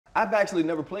I've actually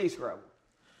never played Scrabble.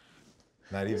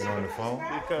 Not even on the phone?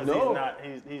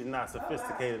 Because he's not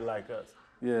sophisticated like us.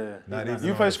 Yeah. Not even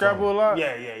You on play the Scrabble phone. a lot?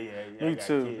 Yeah. Me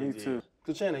too.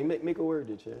 So Channing, make a word,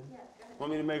 there, Channing.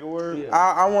 Want me to make a word? Yeah.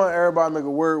 I want everybody to make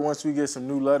a word once we get some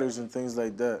new letters and things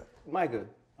like that. Micah,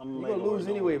 I'm you gonna lose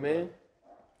anyway, man.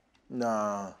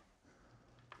 Nah.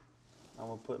 I'm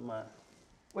gonna put my.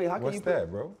 Wait, how can What's you that,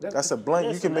 bro? That's a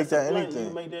blank. You can make that anything. You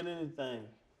can make that anything.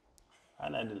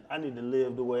 I need to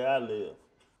live the way I live.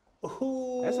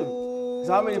 Ooh, So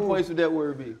how many points would that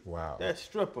word be? Wow. that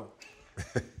stripper.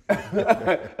 That'll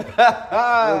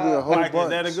be a whole Mike, bunch. is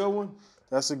that a good one?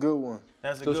 That's a good one.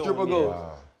 That's a So good stripper one. goes.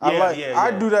 Wow.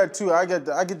 I do that too. I get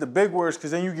the big words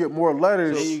because then you get more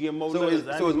letters. Then you get more So letters.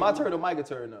 it's my turn or Micah's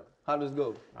turn now? How does it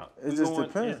go? It just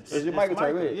depends. It's your Micah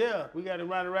turn, go ahead. Yeah, we got it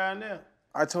right around there.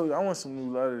 I told you I want some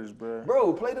new letters, bro.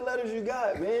 Bro, play the letters you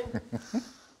got, man.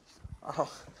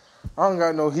 I don't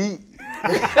got no heat.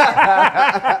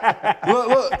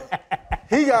 look.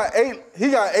 He got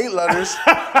eight letters.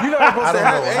 You're not supposed I to don't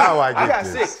have know eight. how I get I got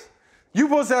this. 6. You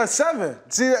supposed to have 7.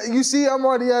 See, I'm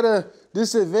already at a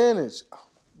disadvantage.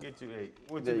 Get you 8.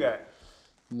 What you got?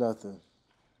 Nothing.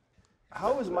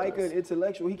 How is Micah an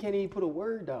intellectual? He can't even put a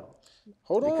word down.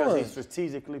 Hold Because on. he's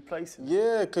strategically placing.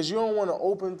 Yeah, because you don't want to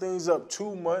open things up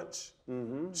too much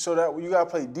so that you got to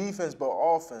play defense but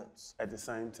offense. At the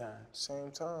same time. Same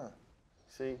time.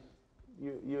 See,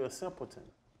 you're a simpleton.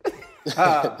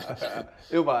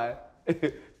 It'll buy.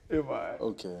 It'll buy.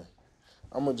 Okay.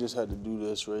 I'm going to just have to do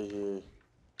this right here.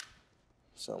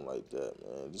 Something like that,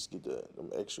 man. Just get them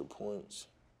extra points.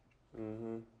 See,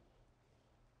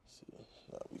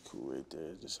 that'll be cool right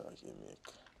there. Just so I can make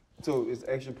So it's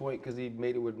extra point because he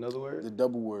made it with another word? the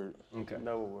double word. Okay.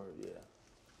 Another word, yeah.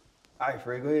 All right,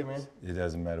 Fred, go ahead, man. It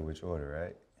doesn't matter which order,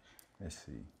 right? Let's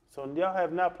see. So y'all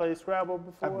have not played Scrabble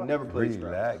before? I've never played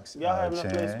Scrabble. Relax. Y'all have not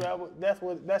played Chan. Scrabble?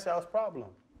 That's y'all's problem.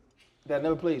 That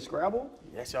never played Scrabble?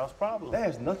 That's y'all's problem. That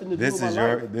has nothing to do This with my is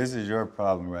life. this is your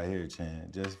problem right here, Chan.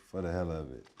 Just for the hell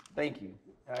of it. Thank you.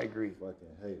 I agree. Fucking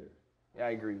hater. Yeah, I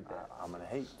agree with that. I'm gonna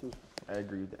hate too. I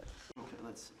agree with that. Okay,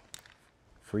 let's see.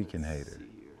 Freaking hater.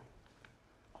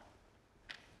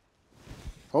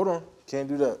 Hold on. Can't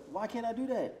do that. Why can't I do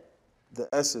that? The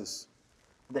S's.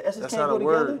 The S's That's can't not go a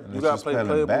word. together? You Unless got you to play spelling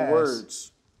playable bass.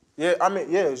 words. Yeah, I mean,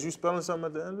 yeah. Is you spelling something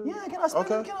at the end of it? Yeah, can I spell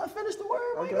Okay. it? Can I finish the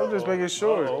word? Okay, I'm just making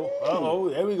sure. Uh-oh,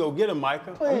 there we go. Get him,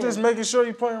 Micah. I'm just making sure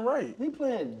you're playing right. He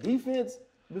playing defense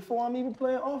before I'm even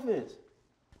playing offense.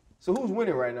 So who's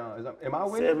winning right now? Am I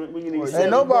winning? 7. We can Or need is Ain't 7.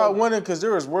 nobody winning because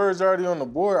there was words already on the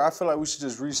board. I feel like we should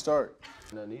just restart.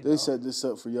 None either. They set this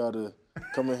up for y'all to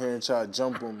come in here and try to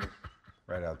jump on me.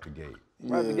 Right out the gate.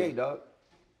 Right out the gate, dog.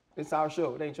 It's our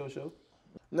show. It ain't your show.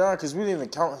 Nah, because we didn't even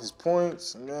count his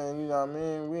points. And then, you know what I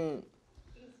mean? We ain't.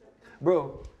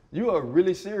 Bro, you are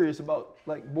really serious about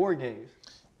like board games.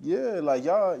 Yeah, like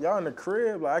y'all in the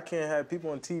crib. Like I can't have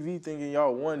people on TV thinking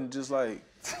y'all won just like.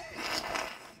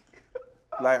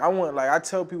 I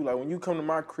tell people like when you come to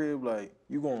my crib, like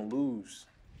you gonna lose.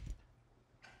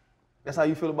 That's how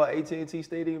you feel about AT&T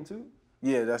Stadium too?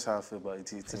 Yeah, that's how I feel about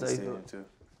AT&T how you Stadium feel. too.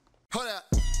 Hold up,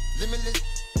 limitless.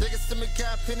 Take a stomach,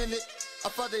 got a pin in it. I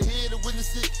fought the head to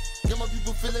witness it. Get my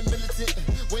people feeling militant.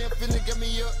 Way I'm feeling, got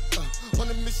me up. On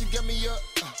the mission, got me up.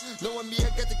 Knowing me, I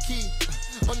got the key.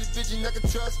 On this vision, I can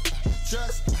trust.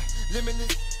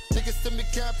 Limitless. Take a stomach,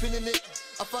 got a pin in it.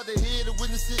 I fought the head to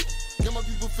witness it. Get my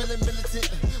people feeling militant.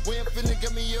 Way I'm feeling,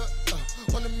 got me up.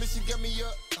 On the mission, got me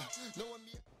up. Knowing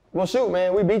me. Well, shoot,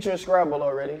 man, we beat you in Scrabble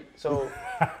already, so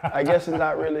I guess it's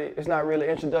not really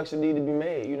introduction need to be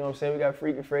made. You know what I'm saying? We got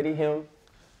Freaky Freddy, him,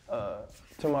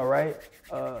 to my right,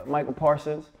 Micah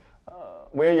Parsons.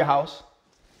 We're in your house.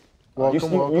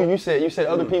 Welcome. You said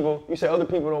other people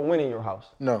don't win in your house.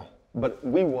 No. But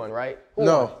we won, right? Who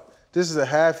No. won? This is a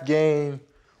half game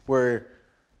where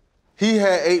he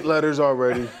had 8 letters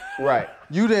already. Right.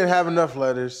 You didn't have enough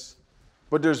letters,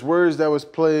 but there's words that was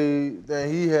played that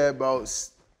he had about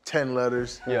 10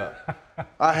 letters. Yeah.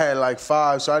 I had like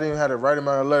 5, so I didn't have the right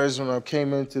amount of letters when I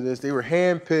came into this. They were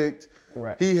handpicked.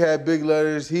 Right. He had big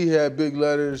letters. He had big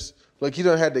letters. Like he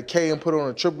done had the K and put on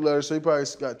a triple letter, so he probably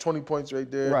got 20 points right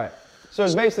there. Right. So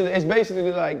it's basically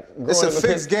like It's a growing up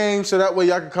fixed game, so that way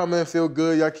y'all can come in, feel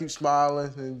good, y'all keep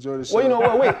smiling and enjoy the show. Well, you know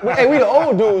what? We the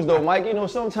old dudes though, Mike. You know,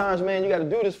 sometimes, man, you got to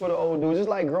do this for the old dudes. It's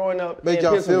like growing up Make in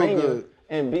y'all feel Pennsylvania good.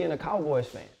 and being a Cowboys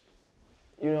fan.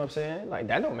 You know what I'm saying? Like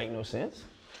that don't make no sense.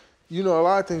 You know, a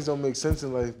lot of things don't make sense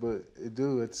in life, but it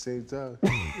do at the same time.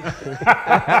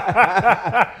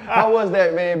 How was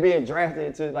that, man, being drafted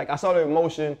into, like, I saw the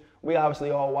emotion. We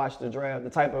obviously all watched the draft, the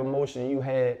type of emotion you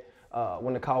had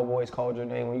when the Cowboys called your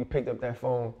name, when you picked up that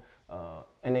phone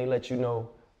and they let you know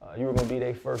You were gonna be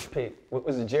their first pick.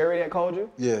 Was it Jerry that called you?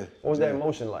 Yeah. What was that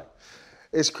emotion like?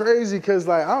 It's crazy because,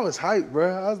 like, I was hyped,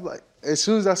 bro. I was like, as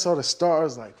soon as I saw the star, I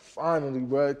was like, finally,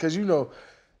 bro. Because, you know,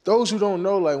 those who don't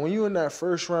know, like, when you in that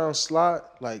first round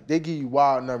slot, like, they give you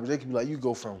wild numbers. They could be like, you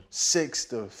go from 6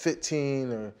 to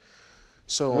 15 or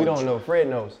so on. We don't know. Fred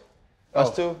knows.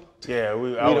 Us too? Yeah, I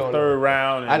was don't third know.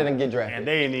 round. I didn't get drafted. And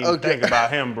they didn't even think about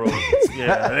him, bro.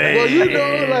 Yeah, Well, you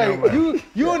know, like,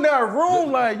 you in that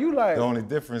room, like, you like. The only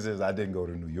difference is I didn't go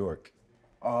to New York.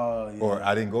 Oh, yeah. Or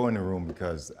I didn't go in the room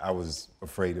because I was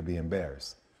afraid to be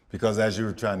embarrassed. Because as you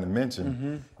were trying to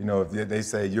mention, you know, if they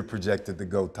say you're projected to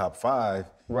go top 5,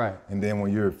 Right. and then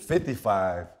when you're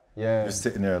 55, Yeah. you're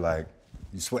sitting there like,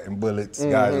 you sweating bullets,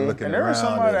 guys are looking And there around. was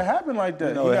somebody that happened like that.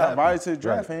 You know, he it got invited happened. to the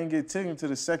draft Right. and didn't get taken to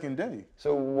the second day.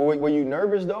 So were you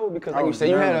nervous though? Because like I you was said,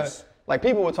 you had a nervous. like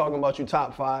people were talking about you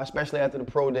top 5, especially after the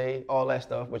pro day, all that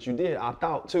stuff. But you did opt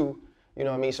out too. You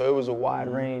know what I mean? So it was a wide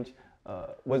range.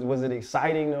 Was it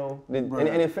exciting though? And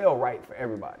it felt right for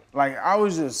everybody. Like, I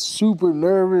was just super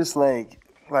nervous. Like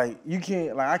you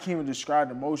can't, like, I can't even describe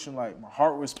the emotion. Like, my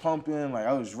heart was pumping. Like,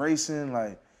 I was racing.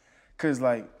 Like, cause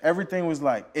like everything was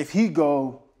like, if he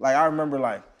go, like, I remember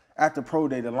like at the pro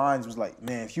day, the lines was like,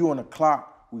 man, if you on the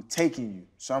clock, we taking you.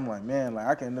 So I'm like, man, like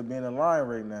I can end up being in line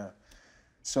right now.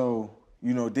 So,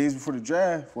 you know, days before the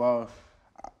draft, well,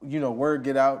 you know, word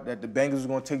get out that the Bengals was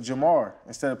gonna take Jamar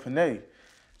instead of Panay.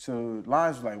 So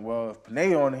Lions was like, well, if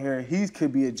Panay on here, he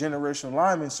could be a generational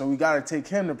lineman, so we gotta take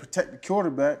him to protect the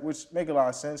quarterback, which make a lot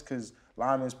of sense because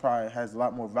lineman's probably has a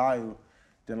lot more value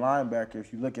than linebacker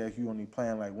if you look at if you only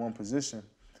playing like one position.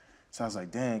 So I was like,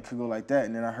 dang, could go like that.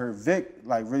 And then I heard Vic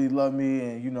like really love me,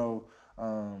 and you know,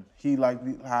 he like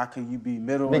me. How could you be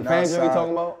middle Big and fans outside? you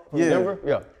talking about? From Yeah. Denver?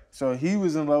 Yeah. So he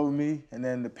was in love with me, and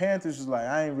then the Panthers was like,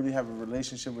 I ain't really have a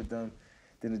relationship with them.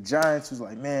 Then the Giants was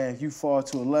like, man, if you fall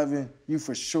to 11, you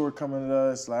for sure coming to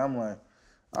us. Like, I'm like,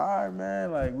 all right,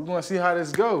 man, like, we're gonna see how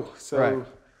this go. So, Right.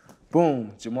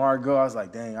 boom, Jamar go. I was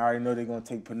like, dang, I already know they're gonna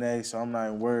take Panay, so I'm not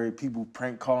even worried. People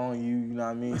prank calling you, you know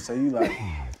what I mean? So you like,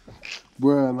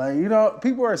 bruh, like, you know,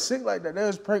 people are sick like that. They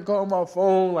was prank calling my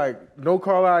phone, like, no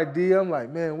call ID. I'm like,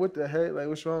 man, what the heck? Like,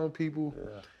 what's wrong with people?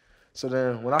 Yeah. So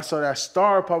then when I saw that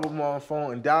star pop up on my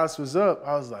phone and Dallas was up,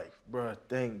 I was like, bruh,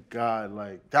 thank God.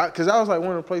 Like, because that was like one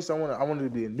of the places I wanted to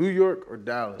be in New York or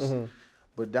Dallas.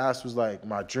 But Dallas was like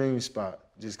my dream spot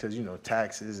just because, you know,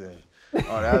 taxes and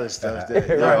all that other stuff. That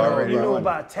You knew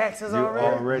about taxes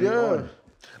already? yeah.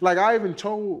 Like, I even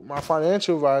told my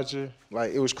financial advisor,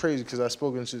 like, it was crazy because I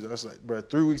spoke into, I was like, bro,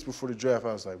 3 weeks before the draft,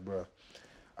 I was like, bro,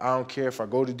 I don't care if I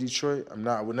go to Detroit.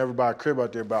 I would never buy a crib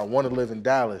out there, but I want to live in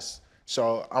Dallas.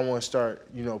 So I want to start,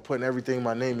 you know, putting everything in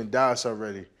my name in Dallas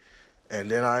already. And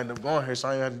then I ended up going here, so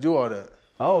I didn't have to do all that.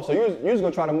 Oh, so you was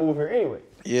gonna try to move here anyway?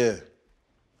 Yeah.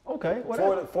 Okay,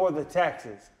 whatever. For the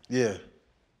taxes. Yeah.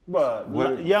 But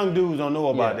young dudes don't know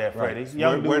about Yeah, that, Freddie. right.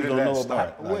 Young Where dudes did don't that know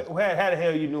start? about Like- how the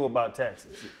hell you knew about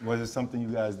taxes? Was it something you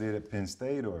guys did at Penn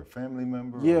State or a family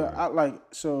member? Yeah, or?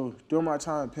 so during my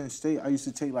time at Penn State, I used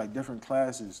to take like different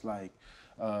classes, like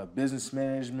business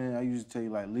management. I used to take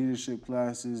like leadership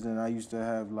classes. Then I used to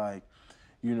have like,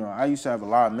 you know, I used to have a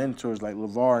lot of mentors like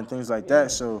LeVar and things like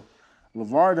that. So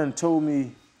LeVar done told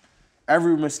me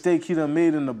every mistake he done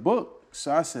made in the book.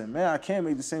 So I said, man, I can't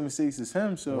make the same mistakes as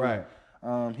him. So Right.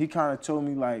 He kind of told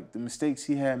me like the mistakes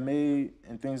he had made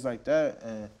and things like that.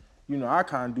 And, you know, I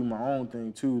kind of do my own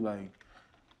thing too. Like,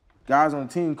 guys on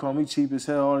the team call me cheap as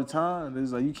hell all the time.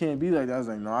 It's like, you can't be like that. I was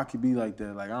like, no, I could be like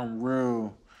that. Like, I'm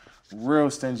real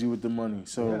stingy with the money.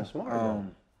 So, Yeah, smart,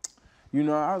 you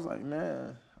know, I was like,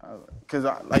 man, because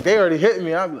like they already hit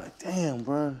me. I'd be like, damn,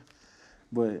 bro.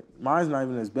 But mine's not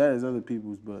even as bad as other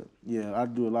people's. But yeah, I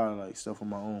do a lot of like stuff on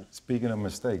my own. Speaking of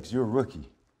mistakes, you're a rookie.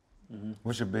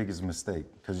 What's your biggest mistake?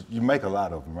 Because you make a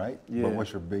lot of them, right? Yeah. But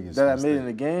what's your biggest That mistake? I made in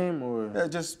the game, or Yeah,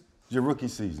 just your rookie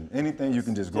season. Anything you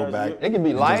can just go back. It can be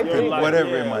and life, just pick anything.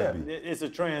 whatever it might be. It's a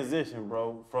transition,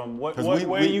 bro. From 'Cause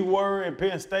where you were in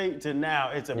Penn State to now,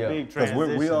 it's a big Because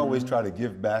transition. we always try to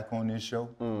give back on this show.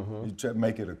 We try to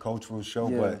make it a cultural show,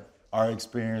 Yeah. but our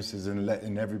experiences in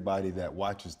letting everybody that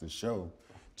watches the show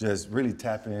just really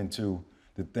tap into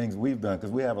the things we've done.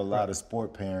 Because we have a lot of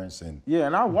sport parents and yeah,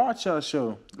 and I watch y'all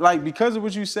show. Like, because of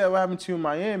what you said, what happened to you in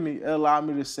Miami, it allowed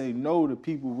me to say no to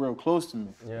people real close to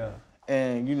me. Yeah.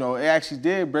 And, you know, it actually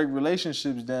did break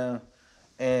relationships down.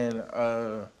 And,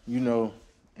 you know,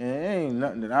 and it ain't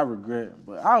nothing that I regret.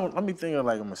 But let me think of,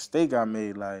 like, a mistake I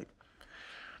made. Like,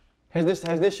 Has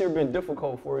this year been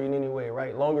difficult for you in any way,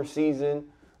 right? Longer season,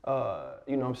 you know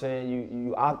what I'm saying?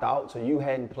 You opt out, so you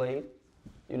hadn't played.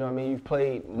 You know what I mean? You've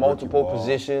played multiple ball.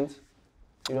 positions.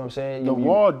 You know what I'm saying? The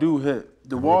wall do hit.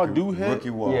 The wall do hit. Rookie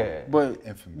wall. Yeah. But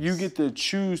Infamous. you get to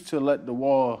choose to let the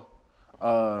wall,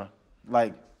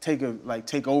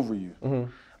 take over you.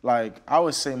 Mm-hmm. Like I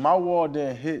would say, my wall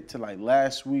didn't hit to like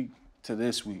last week to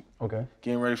this week. Okay.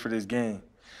 Getting ready for this game,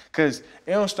 cause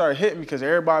it don't start hitting because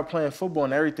everybody playing football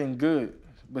and everything good.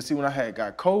 But see, when I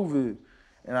got COVID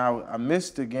and I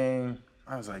missed the game,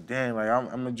 I was like, damn, like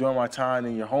I'm enjoying my time,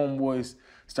 and your homeboys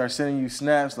start sending you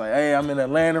snaps like, hey, I'm in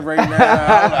Atlanta right now.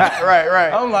 Like,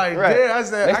 right. I'm like, damn. I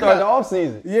said, They started the off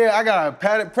season. yeah, I got a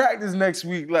padded practice next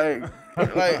week. Like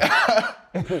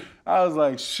I was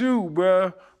like, shoot,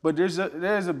 bro. But there's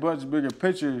a bunch bigger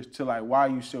picture to like why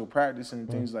you still practicing and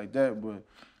things like that. But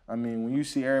I mean, when you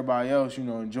see everybody else, you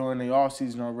know, enjoying their off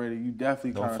season already, you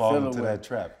definitely kind Don't of fall feel into it. that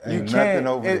trap. You Ain't can't. nothing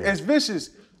over there. It's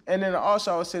vicious. And then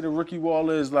also I would say the rookie wall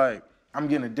is like, I'm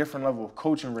getting a different level of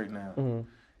coaching right now.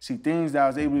 See, things that I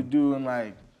was able to do in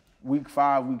like week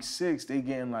 5, week 6, they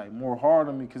getting like more hard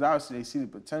on me because obviously they see the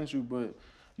potential, but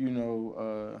you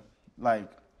know, like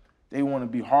they want to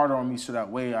be harder on me so that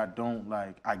way I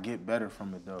get better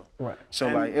from it though. Right. So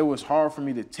like it was hard for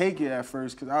me to take it at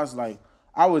first because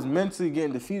I was mentally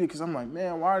getting defeated because I'm like,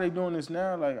 man, why are they doing this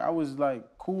now? Like I was like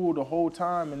cool the whole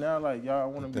time, and now like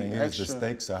y'all want to be Thing is, extra. the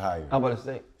stakes are higher. How about a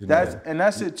steak? You know?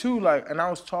 That's it too. Like, and I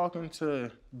was talking to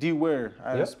D Ware.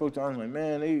 I Yep. spoke to him. I was like,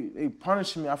 man, they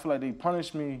punish me. I feel like they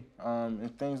punish me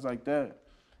and things like that.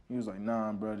 He was like,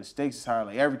 nah, bro, the stakes is high.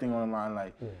 Like everything on the line.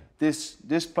 Like this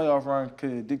playoff run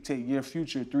could dictate your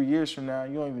future 3 years from now.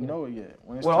 You don't even know it yet.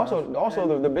 When it's Well, time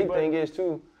also the big thing is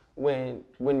too, when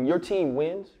your team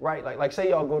wins, right? Like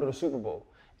say y'all go to the Super Bowl,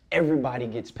 everybody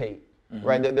gets paid,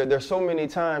 right? There's so many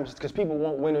times because people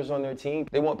want winners on their team.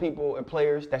 They want people and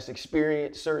players that's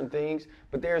experienced certain things.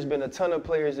 But there's been a ton of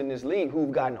players in this league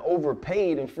who've gotten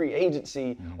overpaid in free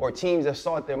agency or teams that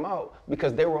sought them out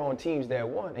because they were on teams that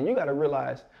won. And you got to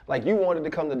realize, like you wanted to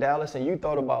come to Dallas and you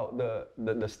thought about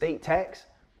the state tax.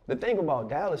 The thing about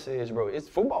Dallas is, bro,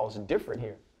 football's different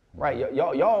here. Right,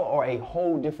 y'all are a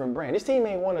whole different brand. This team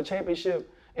ain't won a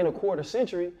championship in a quarter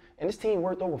century, and this team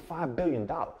worth over $5 billion.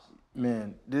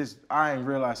 Man, I didn't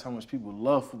realize how much people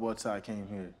love football until I came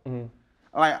here.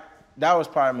 Like that was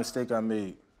probably a mistake I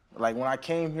made. Like when I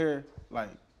came here, like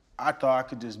I thought I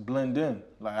could just blend in.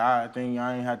 Like I think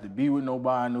I ain't have to be with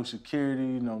nobody, no security,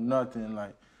 no nothing.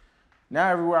 Like now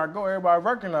everywhere I go, everybody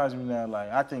recognize me now. Like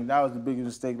I think that was the biggest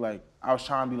mistake. Like I was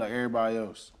trying to be like everybody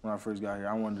else when I first got here.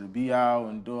 I wanted to be out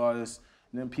and do all this,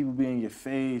 and then people be in your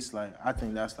face. Like I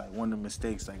think that's like one of the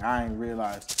mistakes. Like I ain't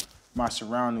realized my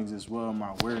surroundings as well,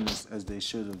 my awareness as they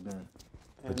should have been.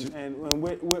 And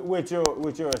with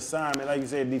your assignment, like you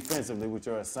said, defensively with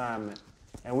your assignment,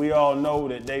 and we all know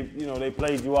that they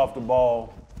played you off the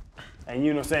ball, and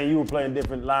you know what I'm saying, you were playing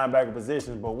different linebacker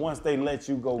positions, but once they let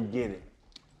you go get it,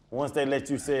 once they let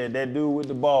you say that dude with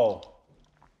the ball,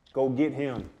 go get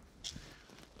him.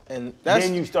 And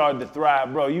Then you started to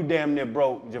thrive, bro. You damn near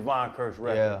broke Javon Curse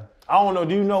record. Yeah. I don't know.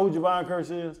 Do you know who Javon Curse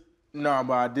is? No,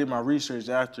 but I did my research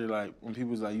after, like, when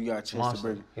people was like, you got a chance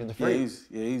Monster. to break it. He's a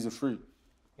freak. He's a freak.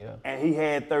 Yeah. And he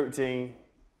had 14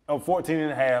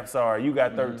 and a half, sorry. You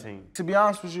got 13. To be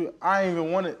honest with you, I ain't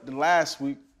even won it the last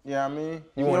week. You know what I mean?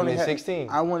 You won it in 16?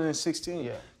 I won it in 16.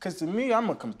 Yeah. Because to me, I'm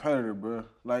a competitor, bro.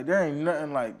 Like, there ain't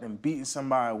nothing like them beating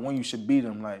somebody when you should beat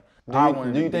them. Like,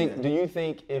 Do you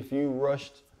think if you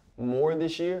rushed more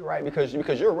this year, right? Because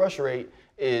your rush rate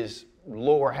is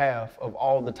lower half of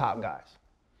all the top guys.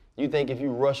 You think if you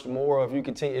rushed more, or if you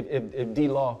continue, if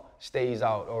D-Law stays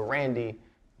out or Randy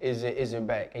isn't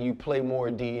back, and you play more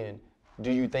D in,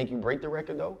 do you think you break the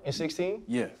record though in 16?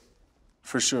 Yeah,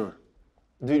 for sure.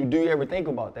 Do you ever think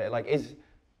about that? Like,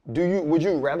 would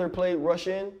you rather play rush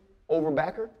in over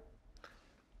backer?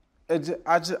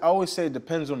 I always say it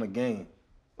depends on the game.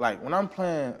 Like, when I'm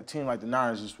playing a team like the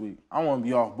Niners this week, I want to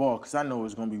be off ball because I know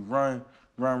it's going to be run.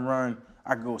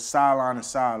 I can go sideline to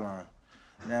sideline.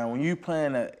 Now, when you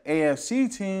playing an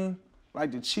AFC team,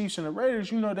 like the Chiefs and the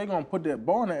Raiders, you know they're going to put that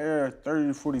ball in the air 30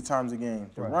 to 40 times a game.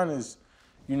 The run is,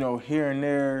 here and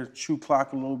there, chew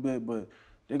clock a little bit, but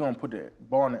they're going to put that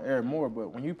ball in the air more.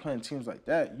 But when you playing teams like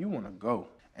that, you want to go.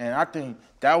 And I think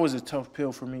that was a tough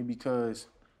pill for me because,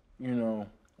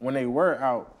 when they were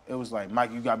out, it was like,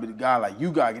 Mike, you got to be the guy. Like,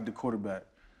 you got to get the quarterback.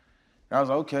 And I was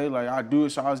like, okay, like, I'll do it.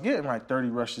 So I was getting like 30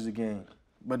 rushes a game.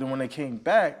 But then when they came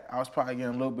back, I was probably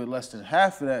getting a little bit less than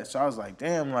half of that. So I was like,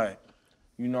 damn, like,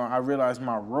 I realized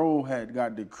my role had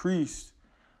got decreased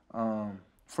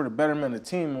for the betterment of the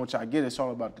team, which I get. It's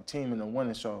all about the team and the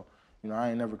winning. So, I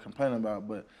ain't never complaining about it.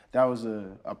 But that was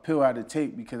a pill I had to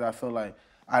take because I felt like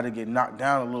I had to get knocked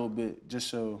down a little bit just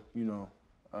so,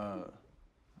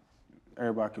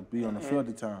 everybody could be on the field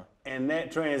at the time. in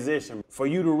that transition, for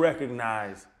you to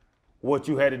recognize what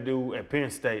you had to do at Penn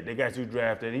State, they got you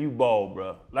drafted, and you balled,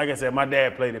 bro. Like I said, my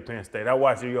dad played at Penn State. I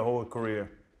watched your whole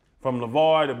career. From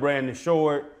LeVar to Brandon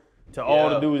Short to all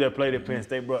the dudes that played at Penn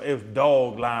State, bro. It was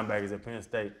dog linebackers at Penn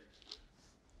State.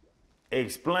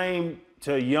 Explain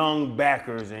to young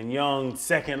backers and young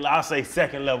second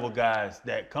level guys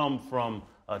that come from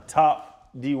a top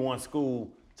D1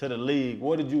 school to the league.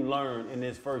 What did you learn in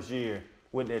this first year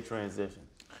with that transition?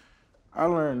 I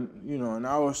learned, and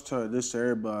I always tell this to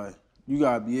everybody, you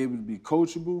got to be able to be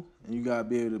coachable and you got to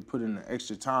be able to put in the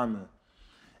extra time in.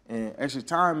 And extra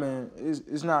time in,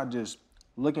 it's not just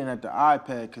looking at the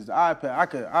iPad, because the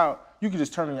iPad, you could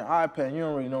just turn on your iPad and you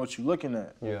don't really know what you're looking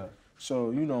at. Yeah.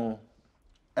 So,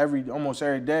 almost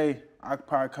every day, I could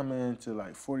probably come in to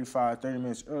like 45, 30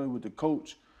 minutes early with the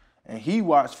coach, and he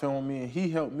watched film with me and he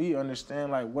helped me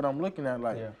understand like what I'm looking at.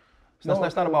 Like, it's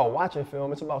not about watching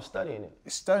film, it's about studying it.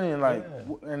 It's studying,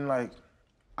 and like,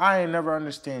 I ain't never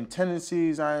understand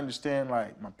tendencies. I understand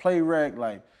like my play rec,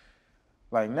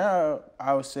 like now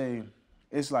I would say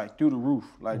it's like through the roof.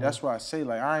 Like that's why I say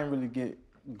like I ain't really get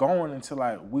going until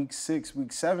like week 6,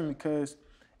 week 7, because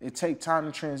it take time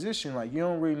to transition. Like you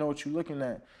don't really know what you're looking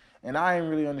at. And I ain't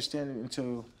really understand it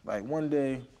until like one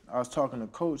day I was talking to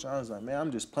coach. I was like, man,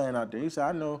 I'm just playing out there. He said,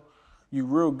 I know you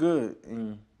real good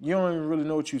and you don't even really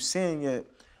know what you're seeing yet,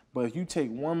 but if you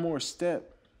take one more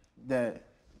step that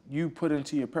you put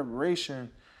into your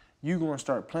preparation, you're going to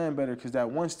start playing better, because that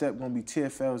one step going to be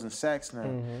TFLs and sacks now.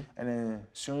 And then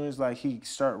as soon as like he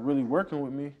start really working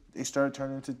with me, they start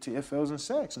turning into TFLs and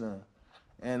sacks now.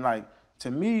 And like, to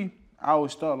me, I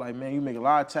always thought like, man, you make a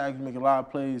lot of tackles, you make a lot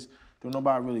of plays, don't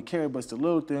nobody really care, but it's the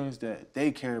little things that they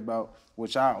care about,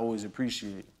 which I always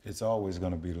appreciate. It's always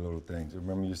going to be the little things.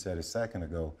 Remember you said a second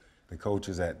ago, the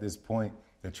coaches at this point,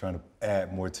 they're trying to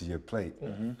add more to your plate.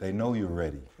 They know you're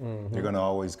ready. They're going to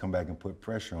always come back and put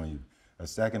pressure on you. A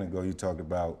second ago, you talked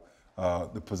about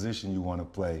the position you want to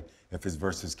play, if it's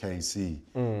versus KC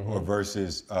or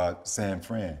versus San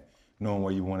Fran, knowing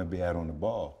where you want to be at on the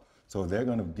ball. So they're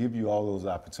going to give you all those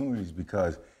opportunities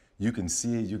because you can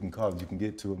see it, you can call it, you can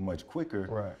get to it much quicker.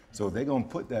 Right. So they're going to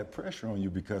put that pressure on you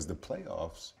because the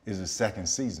playoffs is a second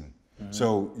season.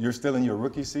 So you're still in your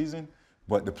rookie season,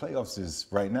 but the playoffs is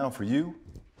right now for you,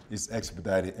 it's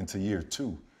expedited into year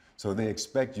 2. So they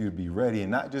expect you to be ready,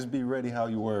 and not just be ready how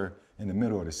you were in the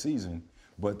middle of the season,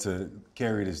 but to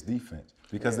carry this defense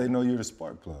because they know you're the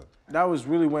spark plug. That was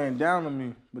really weighing down on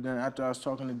me, but then after I was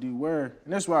talking to D. Ware,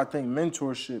 and that's why I think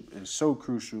mentorship is so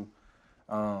crucial.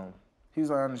 He's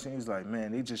like,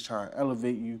 man, they just trying to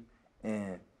elevate you,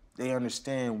 and they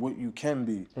understand what you can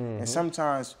be. And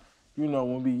sometimes,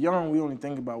 when we young, we only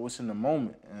think about what's in the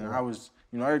moment. And I was,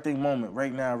 everything moment,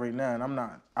 right now, and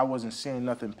I wasn't seeing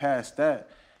nothing past that.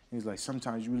 He's like,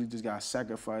 sometimes you really just gotta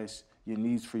sacrifice your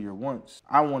needs for your wants.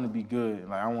 I want to be good,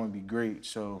 like I want to be great.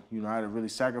 So, I had to really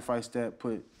sacrifice that,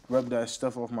 rub that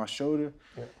stuff off my shoulder,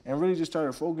 and really just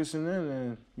started focusing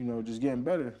in and, just getting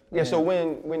better. Yeah, so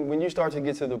when you start to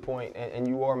get to the point and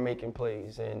you are making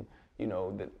plays and,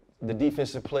 the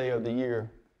defensive player of the year,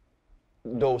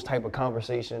 those type of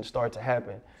conversations start to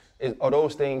happen, are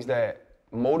those things that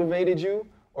motivated you,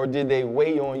 or did they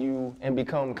weigh on you and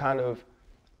become kind of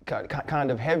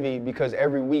heavy because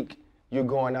every week you're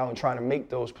going out and trying to make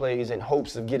those plays in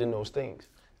hopes of getting those things?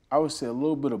 I would say a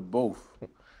little bit of both.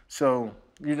 So,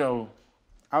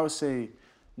 I would say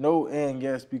no and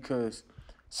yes, because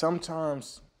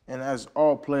sometimes, and as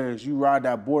all players, you ride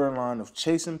that borderline of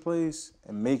chasing plays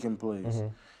and making plays.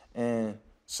 And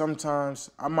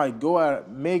sometimes I may go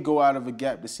out of a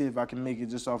gap to see if I can make it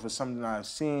just off of something I've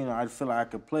seen or I feel like I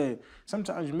could play it.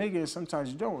 Sometimes you make it and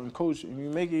sometimes you don't. And coach, if you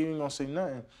make it, you ain't gonna say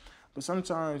nothing. But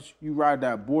sometimes you ride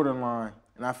that borderline,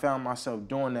 and I found myself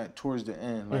doing that towards the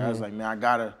end. Like I was like, man, I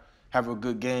gotta have a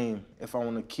good game if I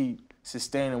want to keep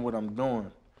sustaining what I'm doing.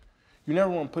 You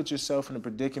never want to put yourself in a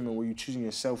predicament where you're choosing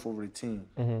yourself over the team.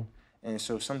 And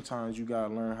so sometimes you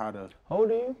gotta learn how to. How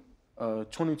old are you?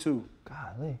 22.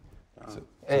 Golly. So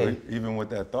Hey. even with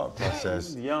that thought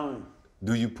process, Young.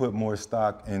 do you put more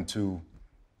stock into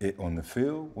it on the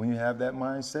field when you have that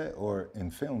mindset, or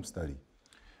in film study?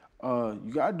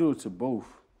 You gotta do it to both,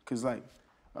 cause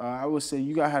I would say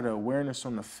you gotta have the awareness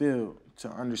on the field to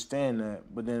understand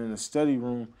that, but then in the study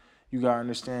room, you gotta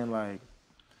understand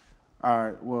all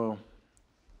right, well,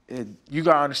 you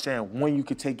gotta understand when you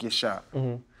could take your shot,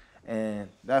 and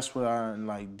that's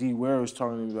what D. Ware was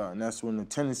talking about, and that's when the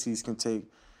tendencies can take.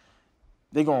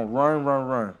 They gonna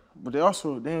run, but they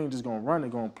ain't just gonna run, they're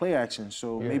gonna play action.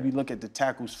 So maybe look at the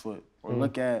tackle's foot, or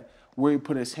look at where he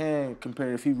put his hand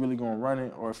compared if he really gonna run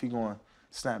it or if he gonna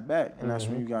snap back. And that's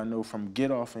when you gotta know from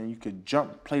get off and you could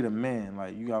jump, play the man.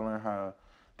 Like you gotta learn how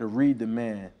to read the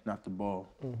man, not the ball.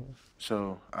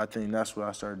 So I think that's what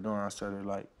I started doing. I started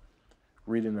like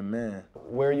reading the man.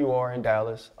 Where you are in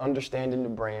Dallas, understanding the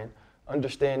brand,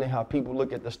 understanding how people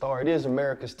look at the Star. It is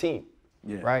America's team,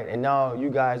 right? And now you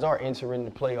guys are entering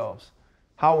the playoffs.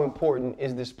 How important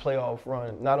is this playoff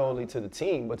run, not only to the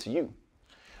team, but to you?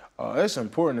 It's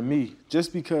important to me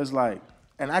just because, like,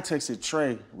 and I texted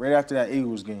Trey right after that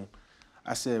Eagles game.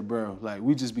 I said, bro, like,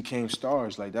 we just became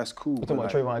stars. Like, that's cool. You talking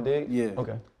about Trayvon Diggs? Yeah.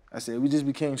 Okay. I said, we just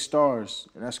became stars,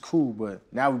 and that's cool, but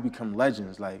now we become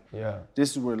legends. Like,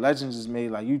 this is where legends is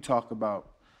made. Like, you talk about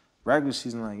regular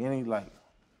season, like, any, like,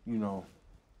 you know,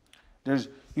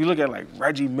 you look at, like,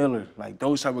 Reggie Miller, like,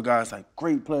 those type of guys, like,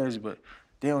 great players, but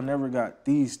they don't never got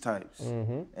these types.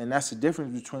 And that's the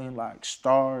difference between, like,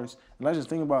 stars. And let's just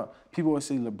think about, people always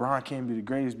say LeBron can't be the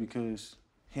greatest because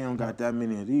he don't got that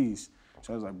many of these.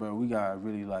 So I was like, bro, we got to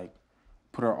really, like,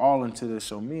 put our all into this.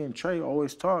 So me and Trey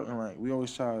always talk, and, like, we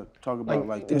always try to talk about,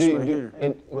 like this right here.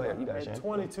 Go ahead, you got it, Shane. At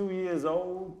 22 years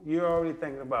old, you're already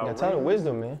thinking about That's ton of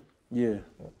wisdom, man. Yeah.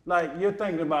 Like, you're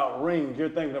thinking about rings, you're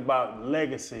thinking about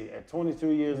legacy. At 22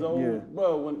 years old,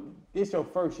 bro, when it's your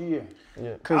first year.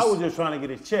 I was just trying to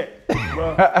get a check,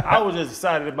 bro. I was just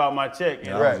excited about my check.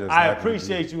 And I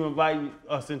appreciate you inviting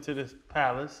us into this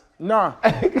palace. Nah.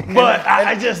 But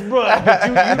I just, bro, but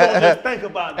you don't just think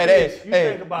about this. You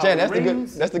think about Jen,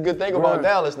 rings. that's the good thing about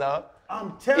Dallas now.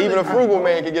 I'm telling you. Even a frugal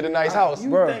man can get a nice house.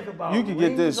 You think about you can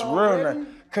get this real nice.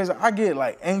 Because I get,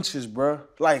 like, anxious, bro.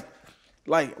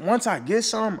 Like, once I get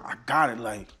something, I got it.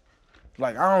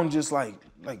 Like I don't just, I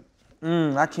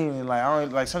can't even, like, I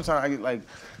don't, like, sometimes I get, like,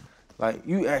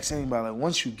 you ask anybody, like,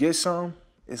 once you get something,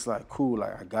 it's like, cool,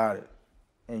 like, I got it.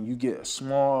 And you get a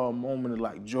small moment of,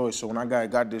 like, joy. So when I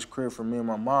got this crib from me and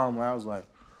my mom, like, I was like,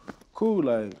 cool,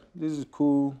 like, this is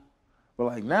cool. But,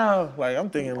 like, now, like, I'm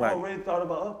thinking, like. You already thought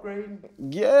about upgrading?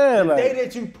 Yeah, the day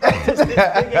that you purchased this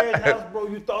big-ass house, bro,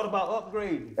 you thought about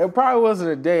upgrading. It probably wasn't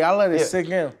a day. I let it sink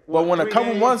in. But when a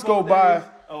couple months go by,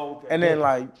 and then,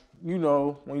 like, you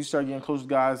know, when you start getting close to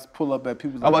guys, pull up at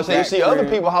people's. I'm about to say, you see other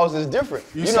people's houses different.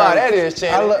 You know how that is,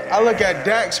 Channing. I look at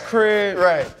Dak's crib,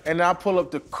 right, and then I pull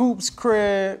up the Coop's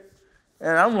crib,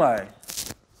 and I'm like,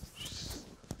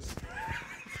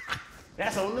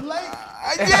 that's on the lake.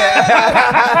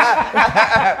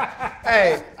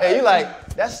 hey, you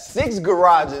like, that's 6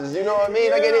 garages, you know what I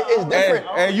mean? Like, it's different.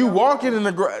 And you walking in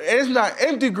the garage, it's not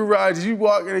empty garages. You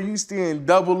walking and you seeing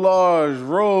double large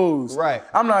rows. Right.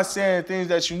 I'm not saying things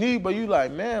that you need, but you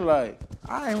like, man, like,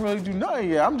 I ain't really do nothing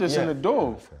yet. I'm just in the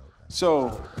door.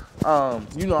 So,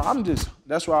 you know,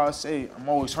 that's why I say I'm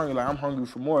always hungry. Like, I'm hungry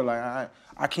for more. Like,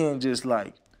 I can't just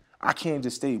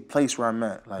stay placed where I'm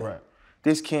at. Like,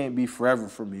 this can't be forever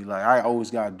for me. Like, I always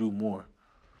gotta do more.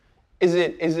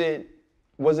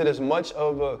 Was it as much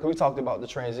of a, because we talked about the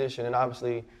transition, and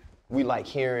obviously we like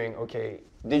hearing, okay,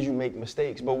 did you make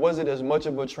mistakes? But was it as much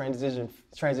of a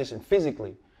transition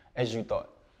physically as you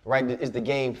thought, right? Is the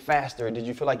game faster? Did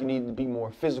you feel like you needed to be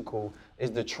more physical?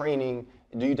 Is the training,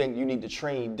 do you think you need to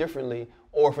train differently?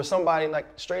 Or for somebody, like,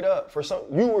 straight up,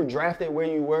 you were drafted where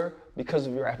you were because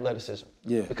of your athleticism,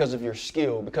 because of your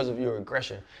skill, because of your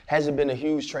aggression. Has it been a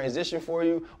huge transition for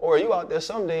you? Or are you out there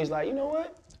some days like, you know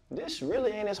what? This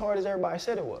really ain't as hard as everybody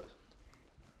said it was.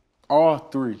 All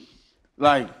 3.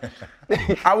 Like,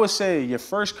 I would say your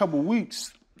first couple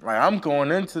weeks, like, I'm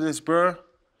going into this, bro,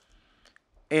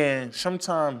 and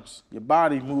sometimes your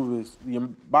body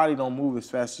don't move as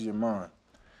fast as your mind.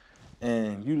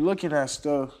 And you looking at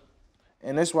stuff,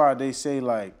 and that's why they say,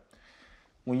 like,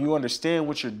 when you understand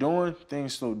what you're doing,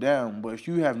 things slow down. But if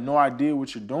you have no idea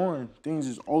what you're doing, things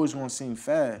is always gonna seem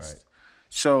fast. Right.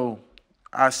 So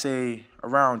I say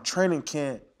around training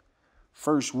camp,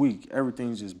 first week,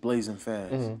 everything's just blazing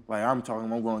fast. Like, I'm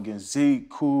going against Zeke,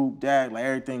 Coop, Dak, like,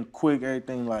 everything quick,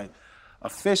 everything, like,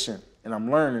 efficient. And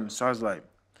I'm learning. So I was like,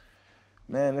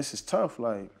 man, this is tough.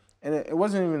 Like, and it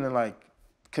wasn't even like,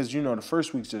 because, you know, the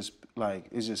first week's just, like,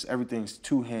 it's just everything's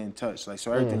 2-hand touch. Like,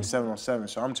 so everything's 7-on-7.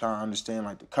 So I'm trying to understand,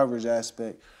 like, the coverage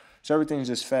aspect. So everything's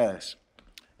just fast.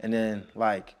 And then,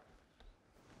 like,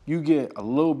 you get a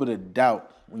little bit of doubt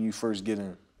when you first get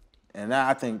in. And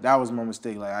I think that was my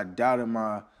mistake. Like, I doubted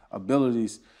my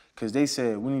abilities because they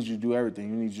said, we need you to do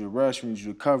everything. We need you to rush. We need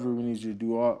you to cover. We need you to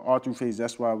do all 3 phases.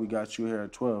 That's why we got you here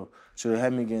at 12. So they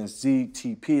had me against Zeke,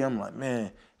 TP. I'm like,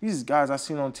 man, these guys I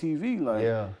seen on TV,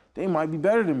 like, they might be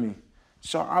better than me.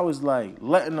 So I was, like,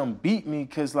 letting them beat me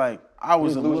because, like, I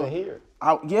was losing here.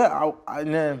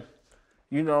 And then,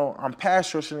 you know, I'm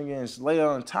pass rushing against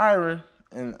Leia and Tyron,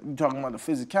 and you talking about the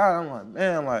physicality. I'm like,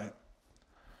 man, like,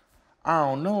 I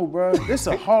don't know, bro. This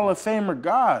a Hall of Famer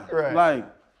guy. Right. Like,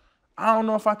 I don't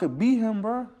know if I could beat him,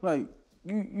 bro. Like,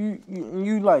 you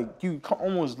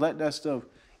almost let that stuff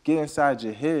get inside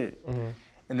your head.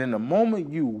 And then the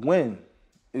moment you win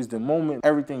is the moment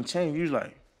everything changed. You're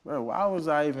like, bro, why was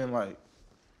I even like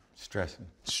stressing?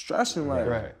 Like,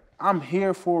 Right. I'm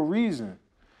here for a reason.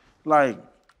 Like,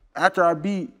 after I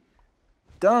beat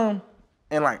them,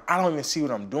 and like, I don't even see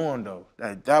what I'm doing though.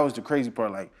 That was the crazy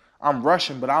part. Like, I'm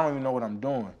rushing, but I don't even know what I'm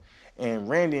doing. And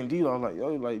Randy and D-Lo was like,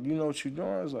 yo, like, you know what you're doing?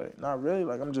 I was like, not really.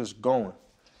 Like, I'm just going.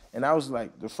 And that was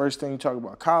like the first thing you talk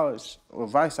about college or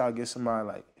advice I'll give somebody,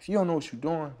 like, if you don't know what you're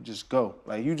doing, just go.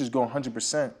 Like, you just go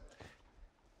 100%.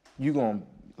 You're gonna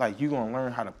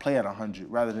learn how to play at 100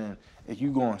 rather than if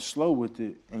you going slow with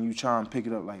it and you try and pick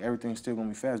it up, like everything's still gonna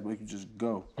be fast, but you just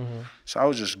go. So I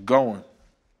was just going.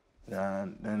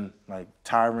 And then like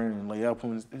Tyron and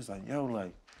Layup, it's like, yo,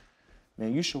 like,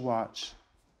 man, you should watch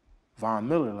Von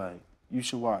Miller. Like, you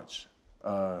should watch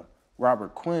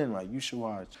Robert Quinn. Like, you should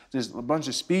watch just a bunch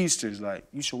of speedsters. Like,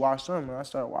 you should watch them. And I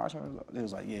started watching them. It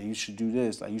was like, yeah, you should do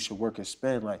this. Like, you should work a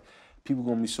spin. Like, people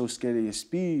gonna be so scared of your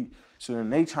speed. So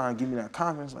then they try and give me that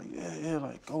confidence. Like, yeah,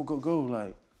 like, go.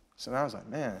 Like, so I was like,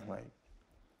 man, like,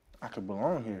 I could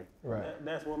belong here. Right.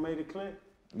 That's what made it click?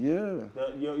 Yeah.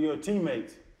 Your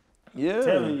teammates. Yeah.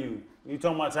 Telling you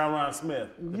talking about Tyron Smith.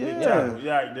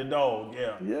 Yeah. The dog,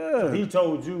 yeah. Yeah. So he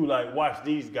told you, like, watch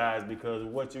these guys because of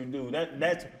what you do.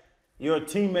 That's your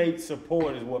teammates'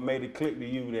 support is what made it click to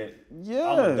you that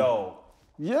I'm a dog.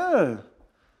 Yeah.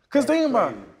 Because think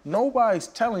about it, nobody's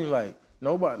telling you, like,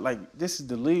 this is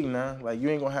the league now. Like, you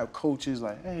ain't gonna have coaches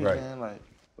like, hey, man,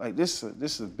 like this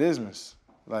is a business.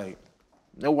 Like,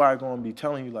 nobody gonna be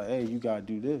telling you, like, hey, you gotta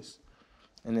do this.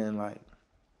 And then, like,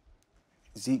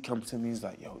 Zeke comes to me, he's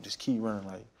like, yo, just keep running.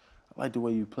 Like, I like the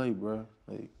way you play, bro.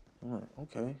 Like, I'm like,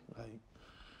 okay. Like,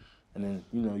 and then,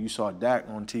 you know, you saw Dak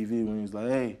on TV when he was like,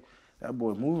 hey, that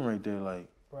boy moving right there. Like,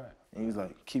 and he's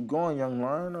like, keep going, young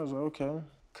lion. I was like, okay.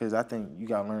 Because I think you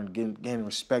got to learn to gain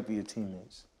respect of your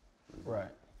teammates. Right.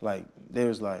 Like,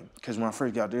 there's like, because when I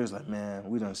first got there, it's like, man,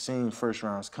 we done seen first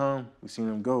rounds come. We seen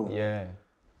them go. Yeah.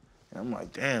 And I'm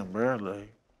like, damn, bro.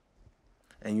 Like,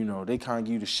 and, you know, they kind of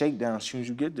give you the shakedown as soon as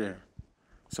you get there.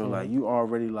 So, like, you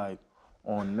already, like,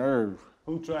 on nerve.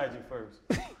 Who tried you first?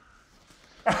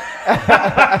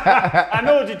 I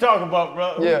know what you're talking about,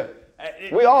 bro. Yeah.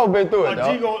 We all been through it,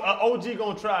 dog. OG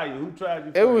gonna try you. Who tried you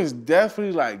first? It was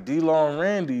definitely, like, D-Law and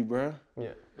Randy, bro. Yeah.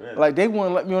 Really? Like, they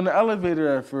wouldn't let me on the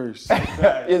elevator at first. You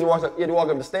had to walk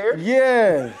up the stairs?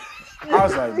 Yeah. I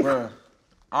was like, bro,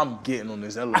 I'm getting on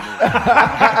this elevator.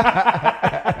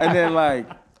 And then, like,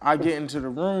 I get into the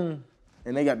room,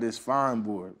 and they got this fine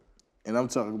board. And I'm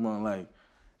talking about, like,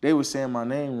 they was saying my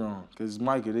name wrong. Because it's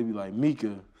Micah. They be like,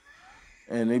 Micah.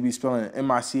 And they be spelling it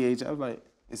M-I-C-H. I was like,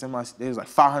 it's M-I-C. They was like,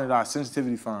 $500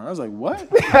 sensitivity fine. I was like, what?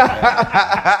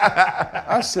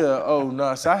 I said, oh,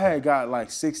 no. So I had got, like,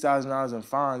 $6,000 in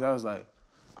fines. I was like,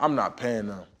 I'm not paying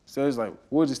them. So it's like,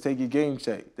 we'll just take your game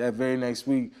check. That very next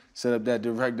week, set up that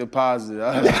direct deposit.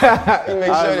 I was like,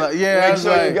 Make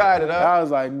sure you got it, huh? I was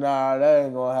like, nah, that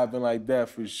ain't going to happen like that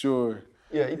for sure.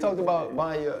 Yeah, he talked about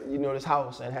buying this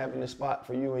house and having this spot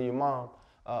for you and your mom.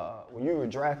 When you were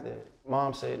drafted,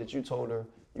 Mom said that you told her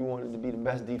you wanted to be the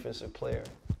best defensive player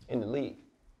in the league.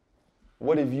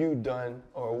 What have you done,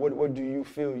 or what do you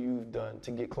feel you've done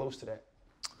to get close to that?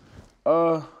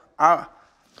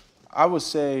 I would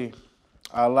say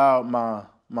I allowed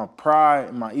my pride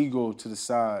and my ego to the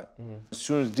side. As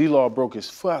soon as D-Law broke his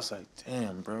foot, I was like,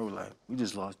 damn, bro, like, we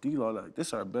just lost D-Law. Like, this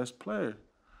is our best player.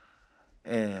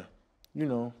 And you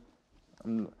know,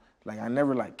 I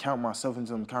never, like, count myself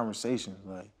into them conversations.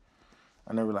 Like,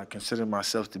 I never, like, considered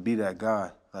myself to be that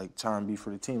guy, like, trying to be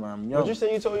for the team. I'm young. But you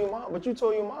said you told your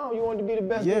mom you wanted to be the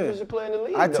best defensive player in the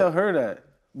league. I tell her that.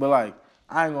 But, like,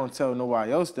 I ain't going to tell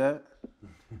nobody else that.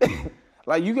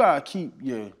 Like, you got to keep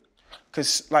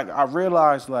because, like, I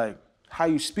realized, like, how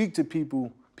you speak to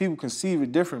people conceive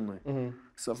it differently.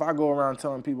 So if I go around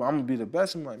telling people I'm gonna be the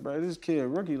best, I'm like, bro, this kid a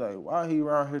rookie, like, why he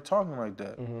around here talking like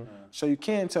that? So you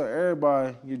can't tell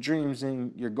everybody your dreams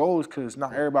and your goals, because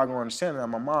not everybody gonna understand that.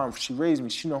 My mom, she raised me,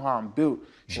 she know how I'm built,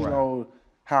 she know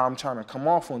how I'm trying to come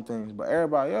off on things, but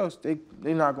everybody else, they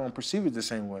not gonna perceive it the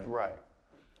same way. Right.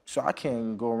 So I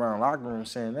can't go around the locker room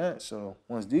saying that. So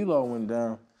once D-Law went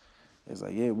down, it's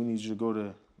like, yeah, we need you to go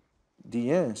to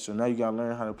DN. So now you gotta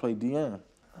learn how to play DN.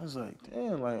 I was like,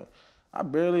 damn, like, I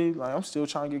barely, like, I'm still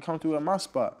trying to get comfortable at my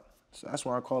spot. So that's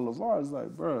when I called LeVar. It's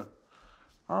like, bro,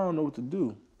 I don't know what to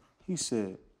do. He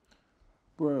said,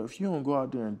 bro, if you don't go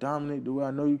out there and dominate the way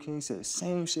I know you can, he said, the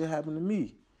same shit happened to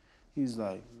me. He's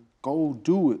like, Go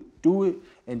do it,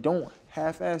 and don't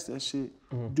half-ass that shit.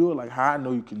 Do it like how I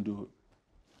know you can do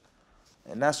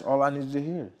it. And that's all I needed to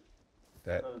hear.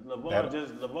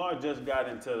 LeVar just got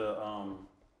into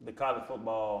the college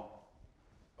football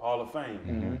Hall of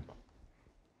Fame.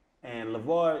 And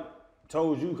LeVar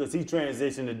told you, because he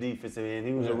transitioned to defensive end,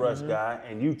 he was a rush guy,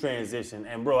 and you transitioned.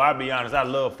 And bro, I'll be honest, I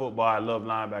love football, I love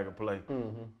linebacker play.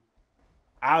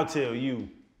 I'll tell you,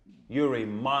 you're a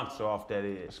monster off that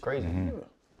edge. It's crazy.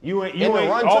 You ain't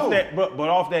off that, but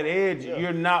off that edge,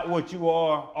 you're not what you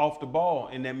are off the ball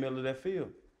in that middle of that field.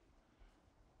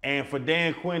 And for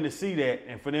Dan Quinn to see that,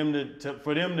 and for them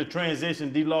to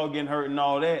transition, D-Law getting hurt and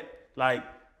all that, like,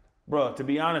 bro, to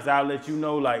be honest, I'll let you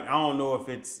know, like, I don't know if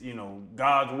it's,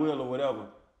 God's will or whatever,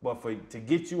 but to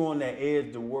get you on that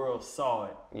edge, the world saw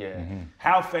it. Yeah.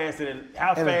 How fast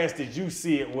did you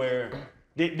see it? Where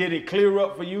did it clear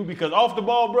up for you? Because off the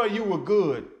ball, bro, you were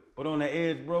good, but on the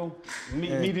edge, bro,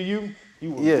 me to you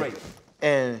were great.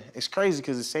 And it's crazy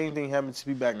because the same thing happened to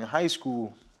me back in high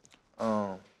school.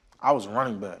 I was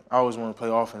running back. I always wanted to play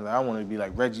offense. Like, I wanted to be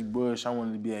like Reggie Bush. I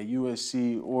wanted to be at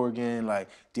USC, Oregon, like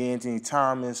D'Anthony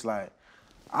Thomas. Like,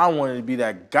 I wanted to be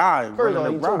that guy. First of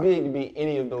all, you're too big to be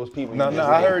any of those people. No,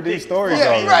 I heard these stories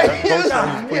already. Right.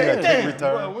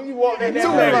 Return. When you walked in that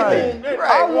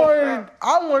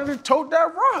I wanted to tote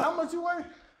that rock. how much you weigh?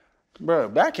 Bro,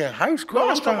 back in high school, No,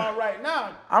 I'm talking about right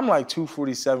now. I'm like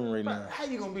 247 right now. How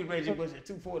you gonna be Reggie Bush at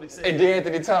 247? And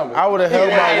D'Anthony Thomas. I would have held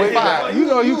my weight back.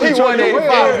 You you control your weight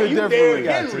a bit differently.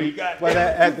 Henry, But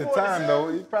at the time,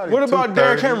 though, he probably What about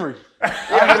Derrick Henry?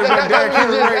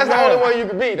 That's the only one you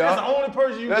can beat, That's dog. the only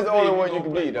person you That's can the only beat. one you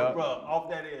can beat, dog. Bro, off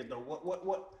that edge, though,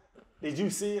 what? Did you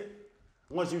see it?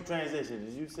 Once you transitioned,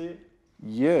 did you see it?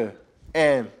 Yeah.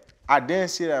 And I didn't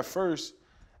see it at first.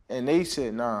 And they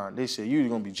said, nah. They said, you either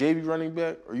going to be JV running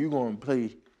back or you going to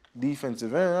play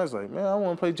defensive end. I was like, man, I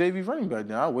want to play JV running back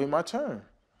then. I'll wait my turn.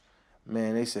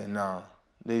 Man, they said, nah.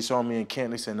 They saw me in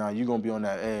camp. They said, nah, you're going to be on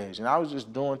that edge. And I was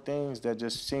just doing things that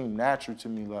just seemed natural to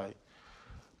me, like,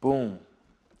 boom.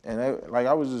 And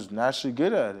I was just naturally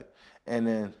good at it. And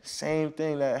then same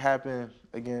thing that happened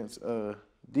against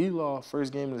D-Law,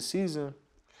 first game of the season,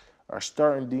 our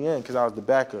starting DN, because I was the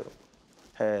backup,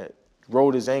 had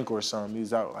rolled his ankle or something. He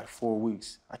was out like 4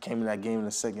 weeks. I came in that game in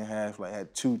the second half, like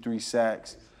had 2-3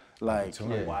 sacks. Like,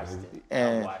 I watched it.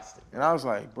 and I was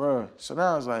like, bro. So then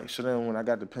I was like, so then when I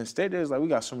got to Penn State, they was like, we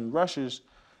got so many rushers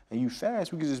and you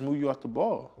fast, we could just move you off the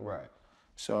ball. Right.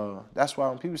 So that's why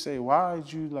when people say, why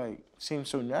did you like seem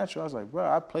so natural? I was like,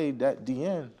 bro, I played that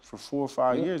DN for 4 or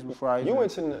 5 years before I You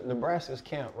went to Nebraska's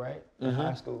camp, right? In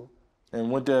high school. and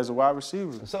went there as a wide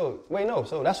receiver. So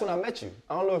that's when I met you.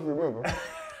 I don't know if you remember.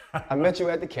 I met you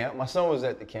at the camp. My son was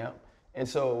at the camp. And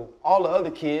so all the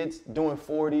other kids doing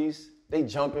 40s, they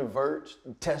jumping verts,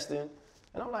 testing.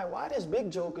 And I'm like, why this big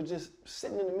joker just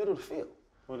sitting in the middle of the field?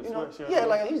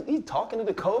 Like he's talking to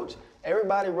the coach.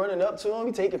 Everybody running up to him.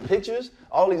 He taking pictures.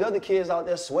 All these other kids out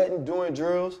there sweating, doing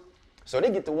drills. So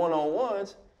they get the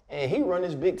one-on-ones, and he run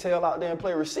his big tail out there and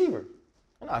play receiver.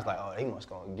 And I was like, oh, he must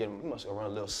go get him. He must go run a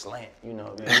little slant, you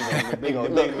know. Big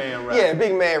man route. Yeah,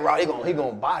 big man route. He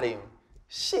gonna body him.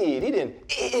 Shit, he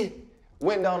didn't.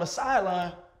 Went down the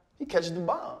sideline. He catches the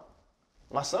bomb.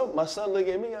 My son look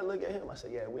at me. I look at him. I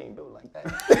said, yeah, we ain't built like that.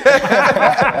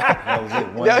 That was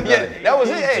it. That was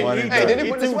it. Hey, then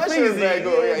he put the too sweatshirt back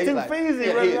on. Yeah, too feezy.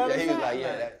 He was like,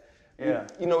 yeah.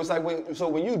 You know, it's like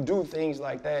when you do things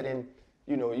like that, and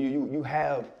you know, you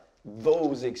have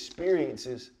those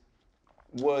experiences.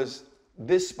 Was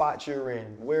this spot you're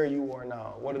in, where you are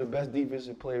now, one of the best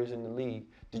defensive players in the league?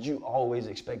 Did you always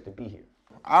expect to be here?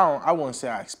 I wouldn't say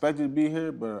I expected to be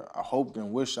here, but I hoped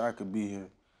and wished I could be here.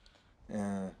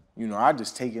 And, you know, I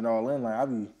just take it all in. Like, I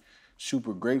be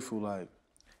super grateful. Like,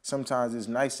 sometimes it's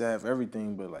nice to have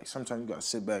everything, but, like, sometimes you got to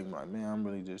sit back and be like, man, I'm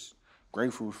really just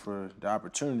grateful for the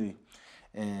opportunity.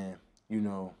 And, you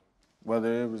know,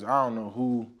 whether it was, I don't know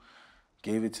who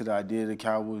gave it to the idea of the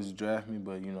Cowboys to draft me,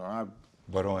 but, you know,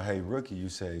 But on Hey Rookie, you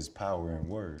say it's power in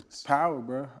words. Power,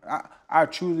 bro. I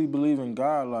truly believe in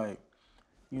God, like,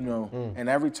 you know, and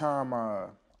every time I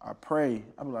pray,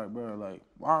 I be like, bro, like,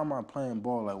 why am I playing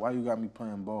ball? Like, why you got me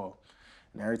playing ball?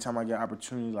 And every time I get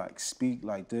opportunity, like, speak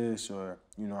like this, or,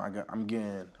 you know, I'm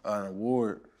getting an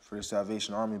award for the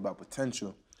Salvation Army about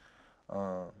potential.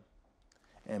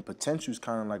 And potential is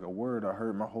kind of like a word I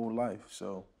heard my whole life.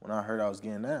 So when I heard I was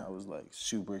getting that, I was, like,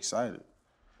 super excited.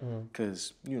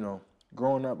 Because, you know,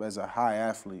 growing up as a high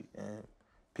athlete, and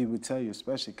people tell you,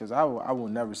 especially, because I will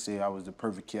never say I was the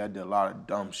perfect kid. I did a lot of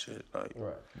dumb shit. Like,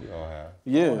 Right. We all have.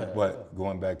 Yeah. But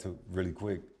going back to really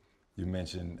quick, you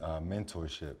mentioned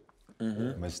mentorship.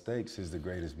 Mistakes is the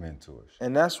greatest mentors.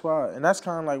 And that's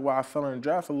kind of like why I fell in the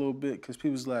draft a little bit, because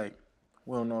people's like,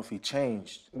 we don't know if he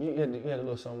changed. You had a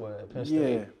little somewhere at Penn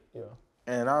State. Yeah.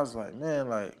 And I was like, man,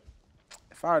 like,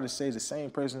 if I were to say the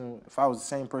same person, if I was the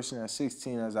same person at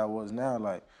 16 as I was now,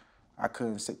 like, I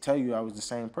couldn't tell you I was the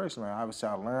same person. Like, obviously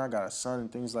I learned, I got a son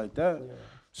and things like that. Yeah.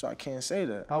 So I can't say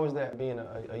that. How was that being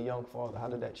a young father? How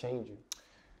did that change you?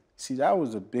 See, that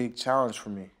was a big challenge for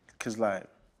me, because, like,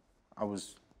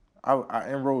 I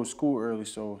enrolled school early,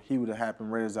 so he would have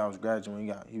happened right as I was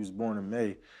graduating. He was born in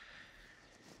May.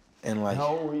 And, like,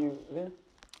 how old were you then?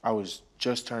 I was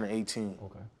just turning 18.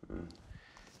 Okay.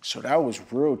 So that was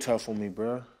real tough on me,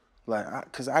 bro. Like,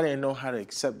 because I didn't know how to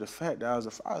accept the fact that I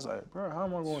was like, bro, how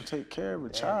am I going to take care of a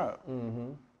child?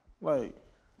 Like,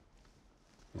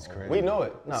 it's crazy. We know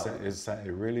it. No.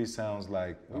 It really sounds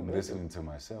like I'm listening to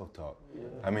myself talk. Yeah.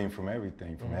 I mean, from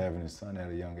everything, from having a son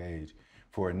at a young age,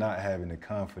 for not having the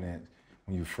confidence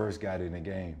when you first got in the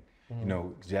game. You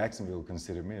know, Jacksonville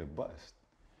considered me a bust.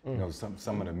 You know,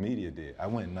 some of the media did. I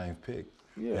went 9th pick,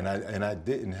 and I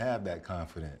didn't have that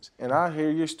confidence. And I hear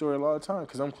your story a lot of time,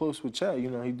 because I'm close with Chad. You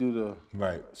know, he do the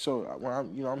right. So when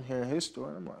I'm hearing his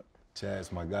story, I'm like,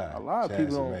 Chad's my guy. A lot of Chad's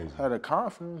people don't amazing. have the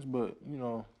confidence, but you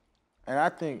know, and I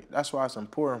think that's why it's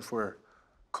important for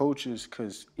coaches,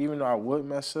 because even though I would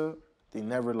mess up, they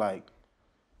never like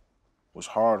was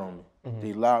hard on me.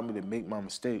 They allowed me to make my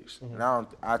mistakes. Now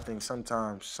I think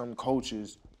sometimes some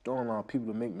coaches don't allow people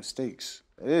to make mistakes.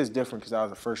 It is different because I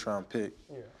was a first-round pick.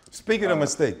 Yeah. Speaking of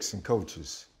mistakes and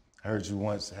coaches, I heard you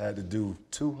once had to do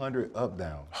 200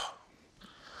 up-downs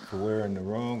for wearing the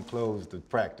wrong clothes to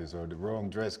practice or the wrong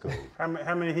dress code. How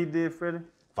many he did, Freddie?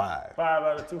 5. 5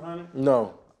 out of 200?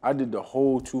 No, I did the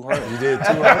whole 200. You did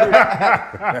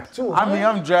 200? 200? I mean,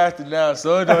 I'm drafted now,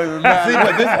 so it don't even matter. See,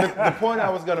 but the point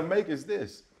I was going to make is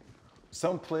this.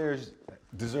 Some players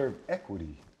deserve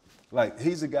equity. Like,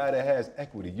 he's a guy that has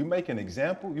equity. You make an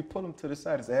example, you pull him to the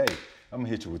side and say, hey, I'm going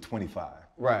to hit you with 25.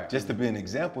 Right. Just to be an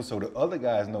example so the other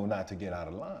guys know not to get out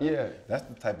of line. Yeah. That's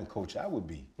the type of coach I would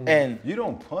be. And you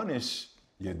don't punish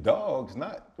your dogs,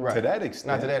 not Right. to that extent.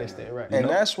 Not to that extent, right. And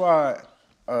that's why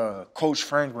Coach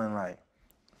Franklin, like,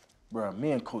 bro,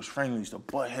 me and Coach Franklin used to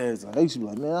butt heads. Like, they used to be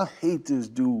like, man, I hate this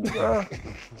dude, bro.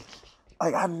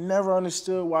 Like, I never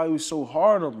understood why he was so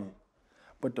hard on me.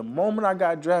 But the moment I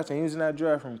got drafted, he was in that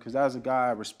draft room, because that was a guy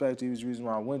I respected. He was the reason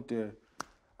why I went there.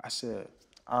 I said,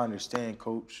 I understand,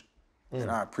 Coach,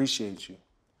 and I appreciate you.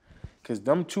 Because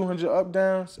them 200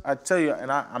 up-downs, I tell you,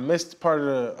 and I missed part of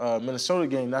the Minnesota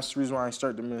game. That's the reason why I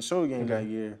started the Minnesota game that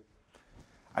year.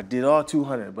 I did all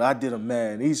 200, but I did them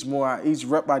mad. Each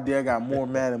rep I did, I got more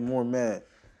mad and more mad.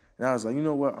 And I was like, you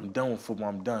know what? I'm done with football.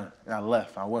 I'm done. And I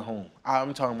left. I went home.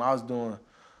 I'm talking about I was doing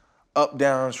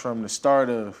up-downs from the start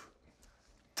of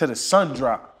to the sun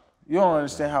drop. You don't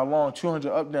understand how long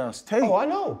 200 up-downs take. Oh, I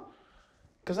know.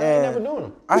 Because I ain't never doing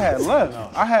them. I had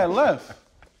left. I had left.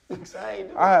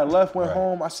 I had left, went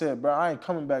home. I said, bro, I ain't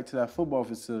coming back to that football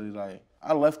facility. Like,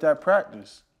 I left that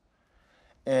practice.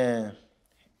 And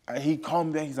he called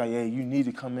me back. He's like, hey, you need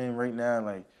to come in right now.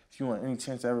 Like, if you want any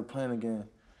chance of ever playing again.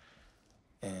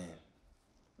 And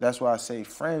that's why I say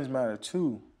friends matter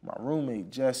too. My roommate,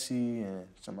 Jesse, and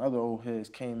some other old heads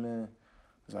came in.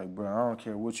 It's like, bro, I don't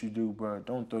care what you do, bro.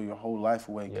 Don't throw your whole life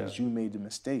away because you made the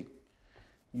mistake.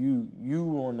 You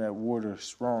on that water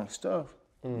wrong stuff.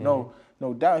 No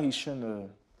doubt he shouldn't have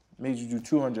made you do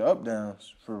 200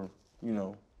 up-downs for,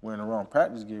 wearing the wrong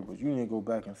practice gear, but you need to go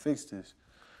back and fix this.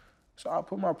 So I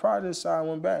put my pride aside,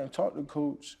 went back and talked to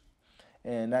coach.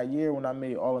 And that year when I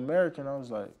made All-American, I was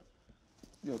like,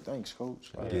 yo, thanks,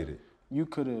 coach. Like, I get it. You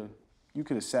could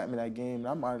have sat me that game, and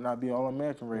I might not be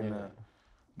All-American right now.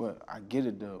 But I get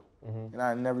it, though. And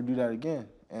I never do that again.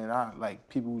 And I, like,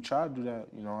 people who try to do that,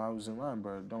 I was in line,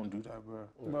 bro. Don't do that,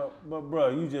 bro. But bro,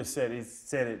 you just said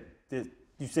it.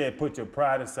 You said put your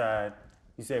pride aside.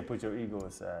 You said put your ego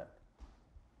aside.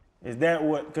 Is that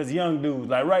what, because young dudes,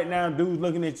 like right now, dudes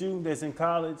looking at you that's in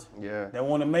college, that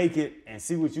want to make it and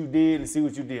see what you did and see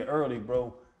what you did early,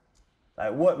 bro.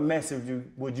 Like, what message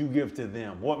would you give to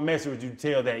them? What message would you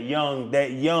tell that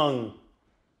young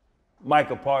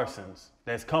Micah Parsons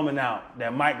that's coming out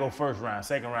that might go first round,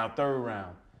 second round, third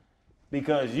round?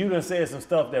 Because you done said some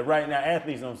stuff that right now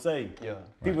athletes don't say. Yeah.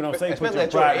 People don't say put your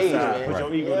pride aside, put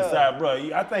your ego aside,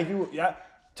 bro. I think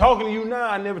talking to you now,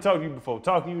 I never talked to you before.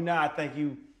 Talking to you now, I think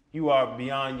you are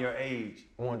beyond your age.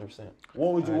 100%.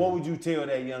 What would you tell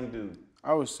that young dude?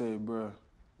 I would say, bro,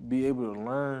 be able to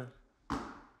learn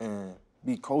and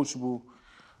be coachable.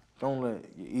 Don't let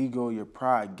your ego, your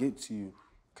pride get to you.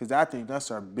 Because I think that's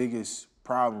our biggest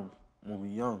problem when we're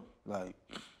young. Like,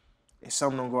 if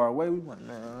something don't go our way, we like,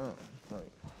 nah. Like,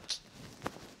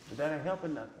 But that ain't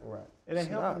helping nothing. Right. It ain't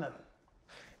helping nothing.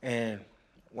 and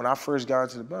when I first got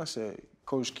into the bus, I said,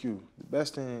 Coach Q, the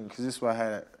best thing, because this is what I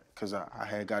had, because I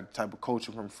had got the type of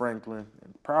coaching from Franklin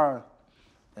and Pryor,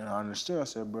 and I understood. I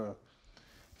said, bro,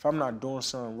 if I'm not doing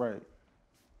something right,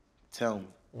 tell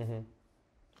me.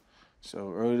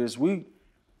 So earlier this week,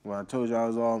 when I told you I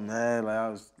was all mad, like I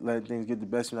was letting things get the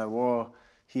best of me at wall,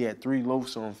 he had 3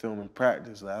 loafs on film in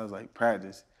practice. Like I was like,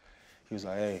 practice. He was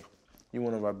like, hey, you're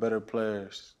one of our better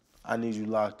players. I need you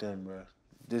locked in, bro.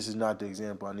 This is not the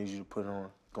example I need you to put on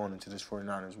going into this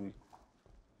 49ers week.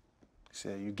 He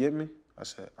said, you get me? I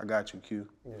said, I got you, Q.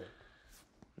 Yeah.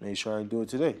 Made sure I do it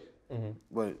today.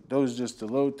 But those are just the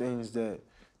little things that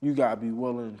you gotta be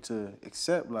willing to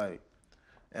accept. Like,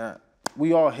 and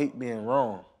we all hate being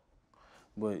wrong,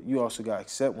 but you also gotta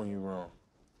accept when you're wrong.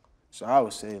 So I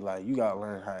would say, like, you gotta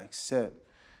learn how to accept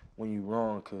when you're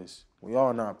wrong, because we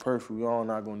all not perfect. We all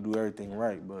not gonna do everything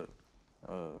right, but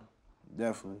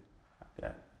definitely.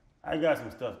 Yeah. I got some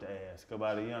stuff to ask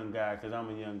about a young guy, because I'm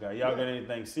a young guy. Y'all got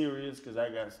anything serious? Because I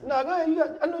got some. No, go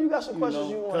ahead. I know you got some questions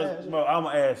you want to ask. Bro, I'm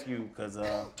going to ask you, because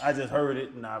I just heard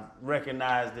it, and I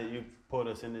recognized that you put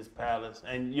us in this palace.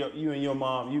 And you and your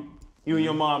mom, you and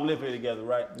your mom live here together,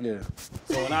 right? Yeah.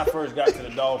 So when I first got to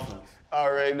the Dolphins, I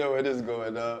already know where this is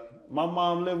going up. my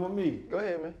mom lived with me. Go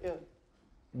ahead, man. Yeah.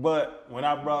 But when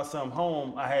I brought something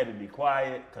home, I had to be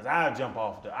quiet, because I'd jump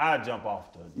off the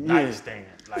nightstand.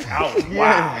 Like, I was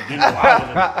wild. You know, I was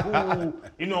in the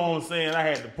pool. You know what I'm saying? I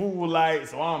had the pool light,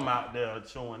 so I'm out there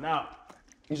showing out.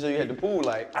 You said you had the pool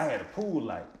light. I had a pool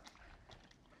light.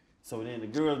 So then the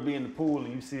girls be in the pool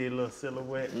and you see their little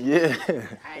silhouette. Yeah.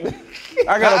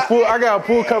 I got a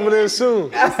pool coming in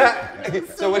soon.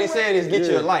 So what he's saying is get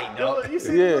you a light, dog. You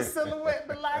see the little silhouette,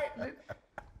 the light?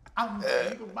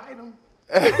 You can bite them.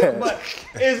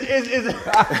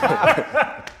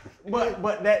 But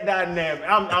but that dynamic,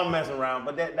 I'm messing around,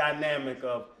 but that dynamic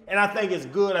of, and I think it's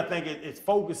good, I think it's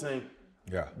focusing,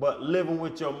 but living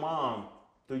with your mom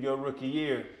through your rookie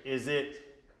year, is it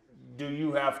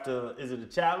a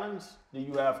challenge? Do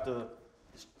you have to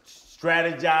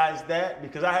strategize that?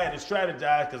 Because I had to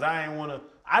strategize, because I didn't want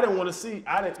to see,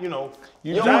 you don't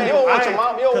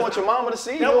want your mama to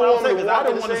see. That's what I'm saying, because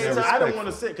I didn't want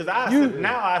to sit, because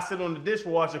I sit on the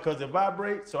dishwasher because it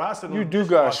vibrates, so I sit on the dishwasher. You do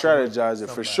gotta strategize it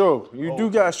for sure. You do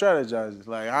gotta strategize it.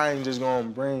 Like, I ain't just gonna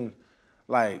bring,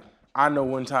 like, I know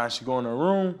when time she go in her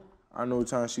room, I know what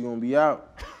time she gonna be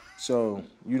out. So,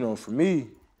 you know, for me,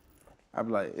 I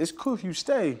be like, it's cool if you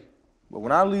stay, but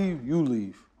when I leave, you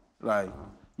leave. Like,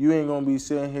 you ain't gonna be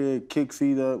sitting here, kick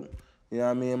feet up, you know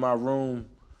what I mean, in my room,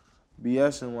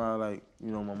 BSing while, like,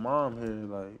 you know, my mom here,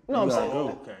 like. No, I'm saying.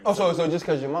 Okay. Oh, so just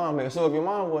because your mom here. So if your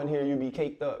mom wasn't here, you be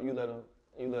caked up. You let her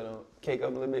cake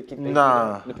up a little bit, kick their feet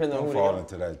up, depending on who they fall are.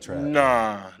 into that trap.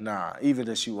 Nah. Even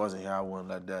if she wasn't here, I wouldn't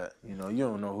let that. You know, you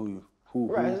don't know who.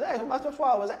 Right, exactly. That's why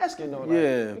I was asking, though. Like,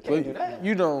 Yeah, you can't do that.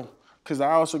 You don't, because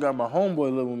I also got my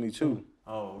homeboy living with me, too.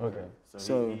 Oh, Okay.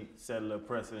 So he set a little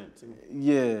precedent too.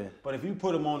 Yeah. But if you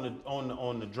put them on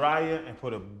the dryer and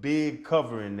put a big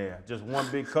cover in there, just one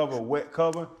big cover, a wet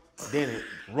cover, then it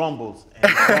rumbles.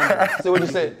 So what you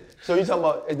said? So you talking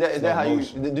about is that how you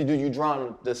do you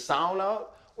drown the sound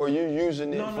out, or you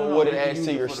using it for what it adds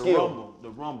to your skill?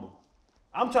 The rumble.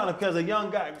 I'm trying to, because a young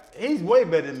guy, he's way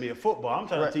better than me at football. I'm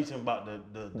trying to teach him about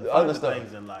the other fun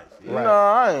things in life. Yeah. Right. No,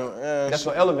 I ain't. That's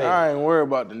what elevates. I ain't worried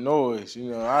about the noise.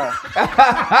 You know, I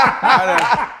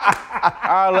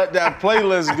let that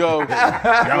playlist go.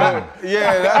 That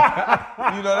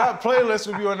playlist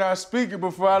will be on our speaker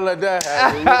before I let that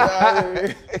happen. You know what I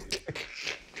mean?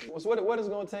 So what is it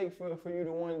going to take for you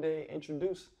to one day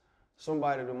introduce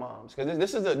somebody to moms? Because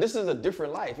this is a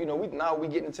different life. You know, we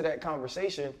get into that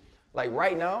conversation. Like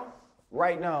right now,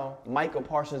 Micah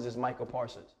Parsons is Micah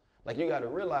Parsons. Like, you got to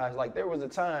realize, like, there was a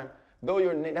time, though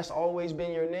your name, that's always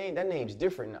been your name, that name's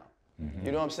different now. Mm-hmm.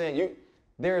 You know what I'm saying?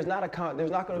 There's not going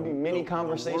to be many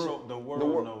conversations. The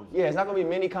world knows you. Yeah, it's not going to be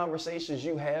many conversations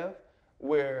you have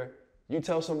where you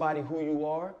tell somebody who you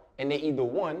are, and they either,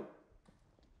 one,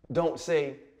 don't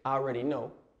say, I already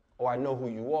know, or I know who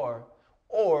you are,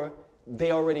 or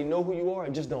they already know who you are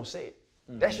and just don't say it.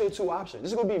 That's your two options.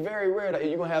 This is gonna be very rare that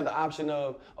you're gonna have the option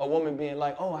of a woman being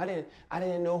like, "Oh, I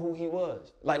didn't know who he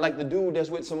was." Like the dude that's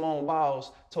with Simone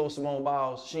Biles told Simone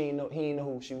Biles he didn't know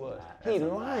who she was. He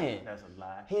lying. That's a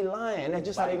lie. He lying. That's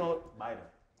just how they gonna bite her.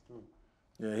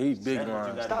 Yeah, he big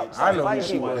lying. Stop I know biting who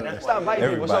she people. was. Stop biting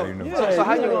people. Everybody knows. So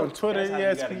how you gonna on Twitter,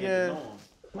 ESPN?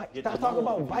 stop talking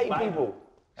about biting people?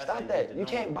 Stop that. You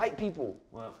can't bite people.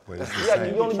 But it's the Yeah,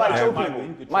 same. you only bite your Micah, people.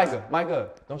 you could try. Micah,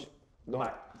 don't you?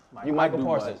 You Michael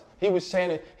Parsons. He was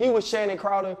Channing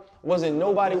Crowder. Wasn't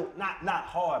nobody. Not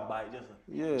hard bite,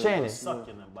 just Channing.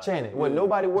 succulent bite. Channing. Wasn't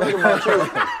nobody worried about you.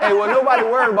 Hey, well, nobody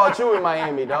worried about you in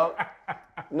Miami, dog.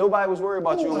 Nobody was worried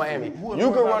about you in Miami.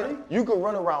 You could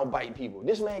run around biting people.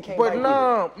 This man can't bite people.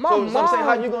 But my mom. So I'm saying,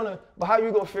 how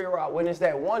you gonna figure out when it's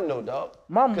that one though, dog?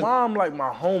 My mom like my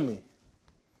homie.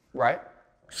 Right.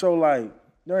 So like,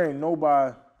 there ain't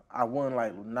nobody I wouldn't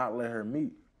like not let her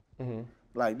meet. Mm-hmm.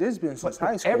 Like this been since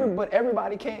high school. But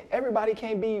everybody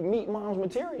can't be meet mom's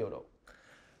material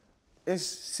though.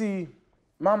 See,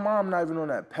 my mom not even on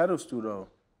that pedestal though.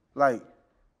 Like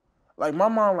my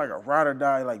mom like a ride or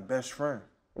die like best friend.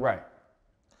 Right.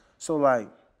 So like.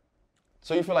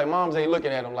 So you feel like moms ain't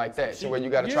looking at him like that, so where you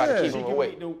got to try to keep him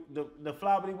away. The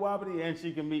flobbity wobbity, and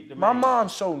she can meet the My man.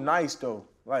 mom's so nice though.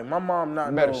 Like my mom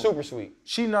not Better, know, super sweet.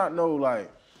 She not know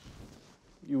like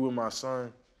you with my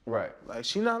son. Right. Like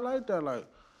she not like that. Like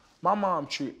my mom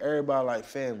treat everybody like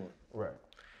family. Right.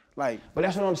 Like. But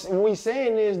that's what I'm saying. What he's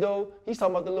saying is though, he's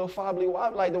talking about the little fobbly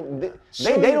wobbly. Like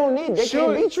they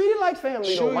can't be treated like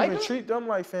family though, Micah. Even treat them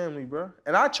like family, bro.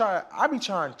 And I be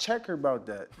trying to check her about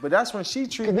that. But that's when she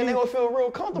treat me. Cause then they gonna feel real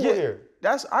comfortable here.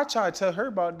 I try to tell her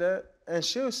about that, and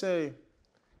she'll say,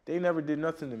 they never did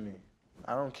nothing to me.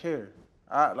 I don't care.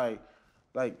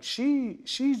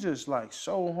 She's just like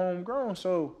so homegrown.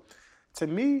 So to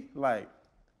me, like,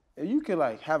 if you could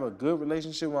like have a good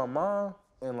relationship with my mom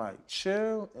and like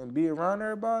chill and be around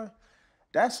everybody,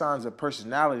 that signs of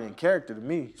personality and character to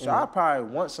me. So I probably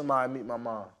want somebody to meet my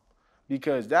mom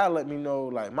because that let me know,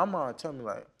 like, my mom tell me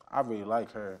like, I really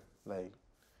like her. Like,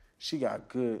 she got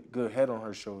good head on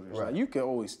her shoulders. Right. Like, you can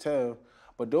always tell.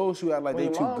 But those who act like they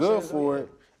too good for it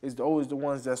is always the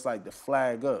ones that's like the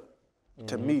flag up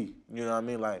to me. You know what I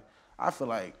mean? Like, I feel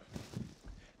like,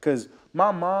 cause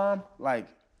my mom like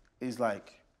is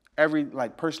like every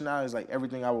like personality is like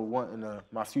everything I would want in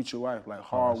my future wife. Like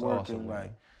hard working, awesome,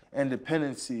 like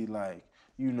independency, like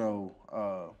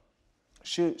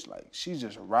she's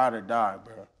just a ride or die,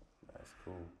 bro. That's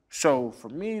cool. So for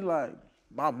me, like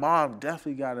my mom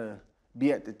definitely gotta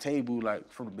be at the table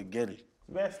like from the beginning.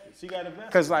 Vested. She got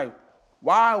invested. Cause like,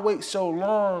 why wait so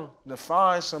long to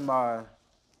find somebody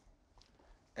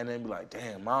and then be like,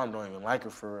 damn, mom don't even like her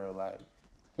for real, like.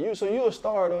 So you a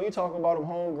star though. You talking about him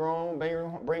homegrown,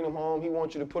 bring him home. He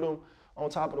wants you to put him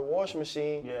on top of the washing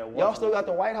machine. Yeah. Y'all still got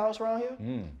the White House around here?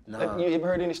 Nah. You ever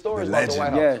heard any stories about the White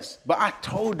House? Yes, but I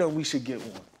told them we should get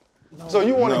one. No. So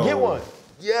you want to get one?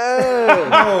 Yeah.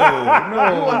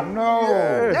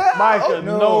 No. Yeah. Micah,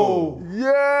 no.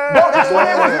 Yeah. Bro, that's when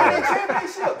they was winning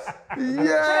championships.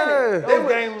 Yeah. Those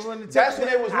games was winning championships. That's when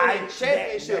they was winning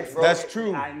championships, bro. That's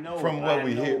true. I know. From what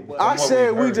we hear. I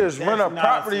said we just rent a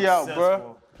property out,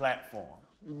 bro. Platform.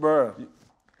 Bro.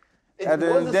 It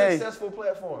was a successful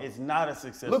platform. It's not a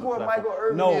successful Look where platform. Michael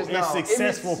Irvin no, is now. it's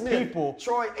successful Smith, people.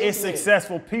 Troy it's Aikman.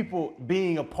 successful people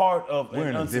being a part of We're an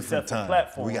in a different unsuccessful time.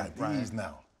 platform. We got these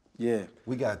now. Yeah.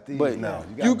 We got these But now.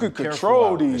 you could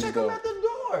control these, Check though. him at the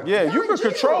door. Yeah, you could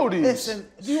control these. Listen,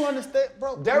 do you understand,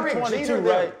 bro? Derek You're 22, Jeter,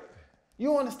 right?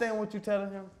 You understand what you're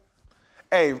telling him?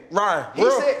 Hey, Ryan.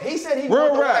 He said he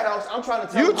want the White House. I'm trying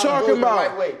to tell him how to do it the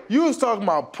right way. You was talking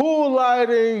about pool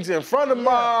lightings in front of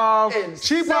mom.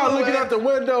 She probably looking out the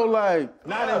window like,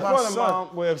 not in front of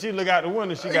mom. Well, if she look out the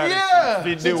window, she got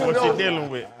to deal with what she's dealing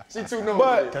with. She too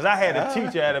nosy. Because I had a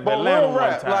teacher at Atlanta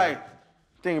one time. Like,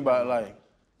 think about it, like,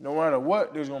 no matter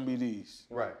what, there's gonna be these.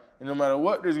 Right. And no matter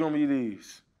what, there's gonna be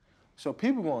these. So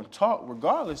people gonna talk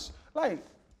regardless. Like,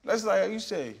 that's like you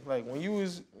say, like when you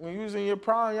was in your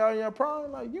prime, y'all in your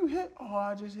prime, like you hit,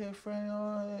 I just hit Freddie.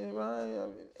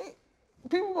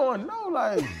 People gonna know,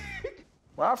 like,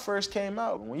 when I first came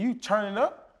out, when you turning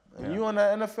up and you on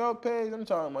that NFL page, I'm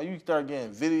talking about you start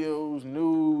getting videos,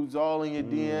 nudes, all in your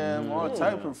DM, all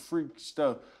type of freak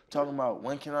stuff. Talking about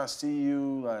when can I see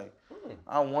you, like,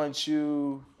 I want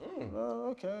you.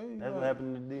 Okay. That's what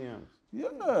happened to DMs.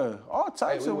 Yeah, all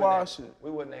types of wild shit. We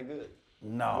wasn't that good.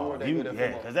 No,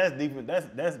 because that's defense.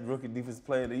 That's rookie defense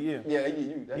player of the year. Yeah,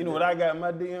 you know what I got in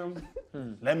my DMs?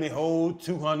 Let me hold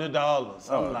 $200.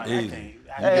 I'm like, easy.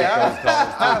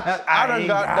 I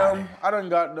done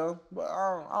got them, but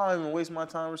I don't even waste my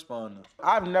time responding.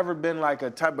 I've never been like a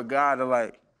type of guy to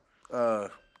like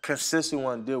consistent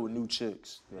want to deal with new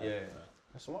chicks. Yeah,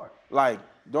 that's smart. Like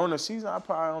during the season, I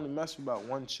probably only mess with about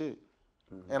one chick,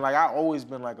 and like I always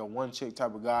been like a one chick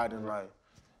type of guy. And like,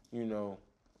 you know,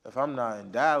 if I'm not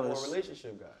in Dallas, or a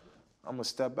relationship guy, I'm gonna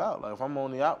step out. Like if I'm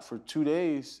only out for 2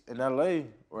 days in LA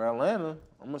or Atlanta,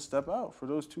 I'm gonna step out for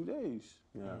those 2 days.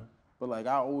 Yeah. But like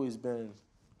I always been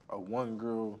a one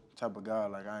girl type of guy.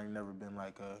 Like I ain't never been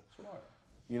like a,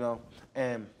 you know.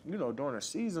 And, you know, during the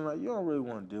season, like, you don't really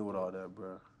want to deal with all that,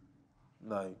 bro.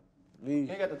 Like, me. You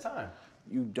ain't got the time.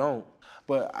 You don't.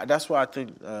 But that's why I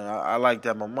think I like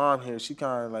that my mom here, she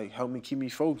kind of, like, helped me keep me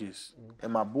focused.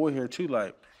 And my boy here, too,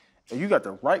 like, if you got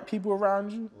the right people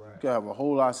around you, you can have a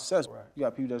whole lot of success. Right. You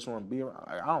got people that just want to be around.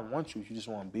 Like, I don't want you if you just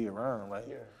want to be around. Like,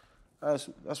 Yeah.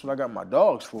 that's what I got my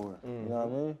dogs for. You know what I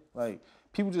mean? Like,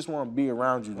 people just want to be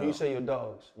around you. When you say your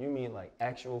dogs, you mean like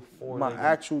actual my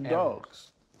actual animals.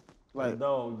 dogs. Like,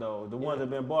 the ones that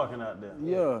been barking out there.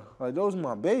 yeah, like those are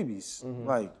my babies.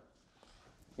 Like,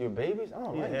 Your babies? I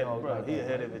don't like dogs like He that.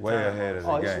 ahead of his Way time. ahead of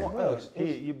Oh, the it's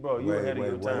game. smart. You ahead of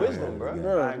your time. Wisdom, bro. I ain't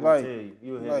bro, gonna like, tell you,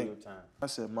 you ahead like, of your time. I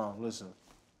said, Mom, listen,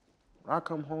 when I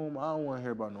come home, I don't want to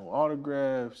hear about no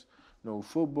autographs, no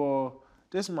football.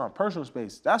 This is my personal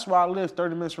space. That's why I live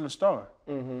 30 minutes from the Star.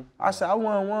 I said, I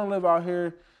wouldn't want to live out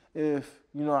here if,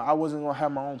 you know, I wasn't going to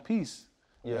have my own peace.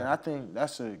 Yeah. And I think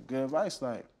that's a good advice.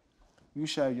 Like, you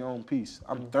should have your own peace.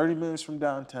 I'm 30 minutes from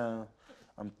downtown.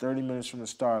 I'm 30 minutes from the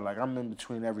Star. Like, I'm in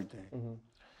between everything.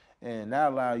 And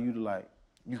that allow you to, like,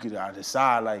 you could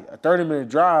decide, like, a 30-minute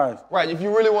drive. Right, if you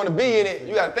really want to be in it,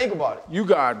 you got to think about it. You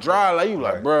got to drive, like, you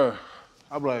like, bruh.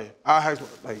 I'm like, I ask,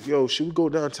 like, yo, should we go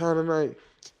downtown tonight?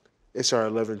 It's our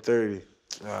 11:30.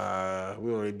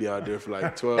 We only be out there for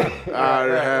like 12 hour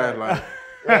and a half.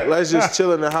 Like, let's just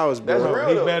chill in the house, bro. That's real,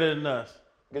 He though. better than us.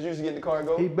 Because you used to get in the car and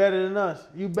go? He better than us.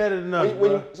 You better than us,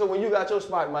 bro. So when you got your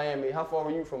spot in Miami, how far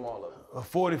were you from all of them?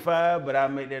 45, but I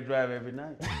make that drive every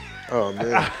night. Oh, man.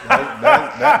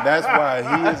 That's why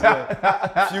he is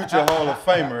a future Hall of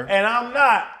Famer. And I'm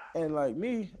not. And like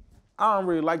me, I don't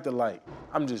really like the light.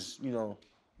 I'm just, you know,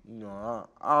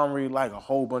 I don't really like a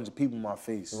whole bunch of people in my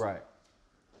face. Right.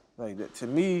 Like that, to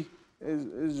me,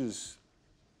 it's just,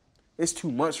 it's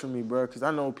too much for me, bro. Cause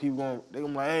I know people they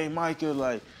gonna be like, hey, Micah,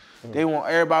 like,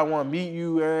 everybody want to meet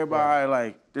you. Everybody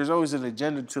like, there's always an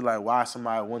agenda to like why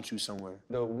somebody wants you somewhere.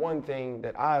 The one thing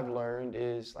that I've learned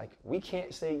is like we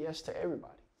can't say yes to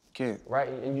everybody. Can't. Right?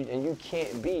 And you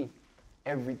can't be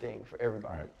everything for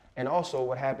everybody. Right. And also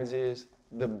what happens is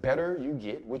the better you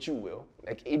get, which you will,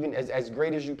 like even as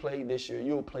great as you played this year,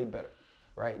 you'll play better.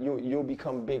 Right? You'll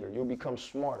become bigger, you'll become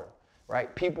smarter.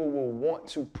 Right? People will want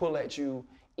to pull at you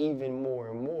even more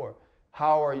and more.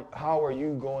 How are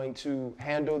you going to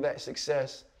handle that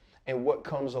success and what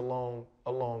comes along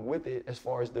with it as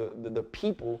far as the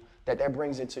people that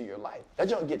brings into your life? That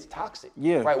junk gets toxic.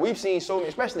 Yeah. Right? We've seen so many,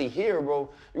 especially here, bro,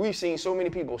 we've seen so many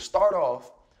people start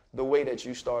off the way that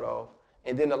you start off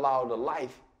and then allow the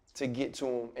life to get to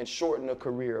them and shorten a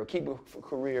career or keep a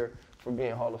career from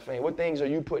being Hall of Fame. What things are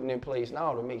you putting in place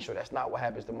now to make sure that's not what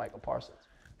happens to Micah Parsons?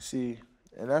 See,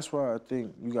 and that's why I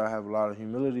think you gotta have a lot of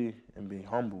humility and be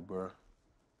humble, bro.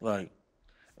 Like,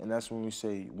 and that's when we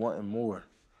say wanting more.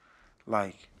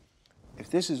 Like,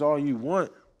 if this is all you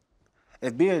want,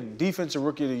 if being defensive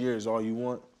rookie of the year is all you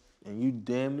want, and you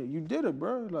damn it, you did it,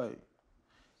 bro. Like,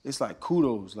 it's like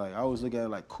kudos. Like, I always look at it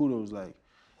like kudos. Like,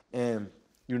 and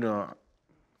you know,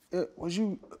 was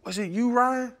it you,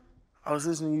 Ryan? I was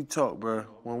listening to you talk, bro.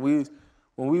 When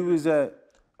we was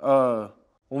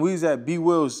at B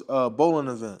Will's bowling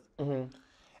event. I can't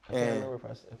remember if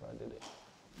I did it.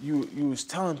 You was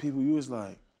telling people, you was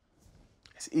like,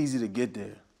 it's easy to get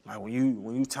there. Like when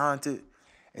you talented,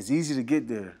 it's easy to get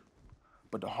there.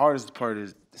 But the hardest part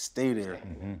is to stay there.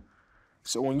 Mm-hmm.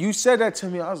 So when you said that to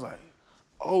me, I was like,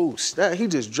 oh, snap, he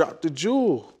just dropped the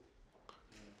jewel.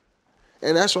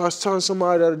 And that's why I was telling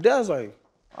somebody the other day, I was like,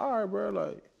 all right, bro,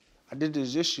 like, I did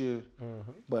this year,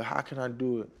 but how can I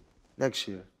do it next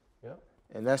year? Yep.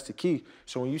 And that's the key.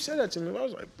 So when you said that to me, I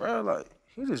was like, bro, like,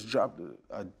 he just dropped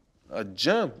a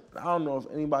gem. I don't know if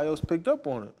anybody else picked up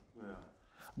on it. Yeah.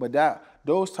 But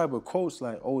those type of quotes,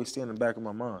 like, always stay in the back of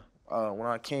my mind. When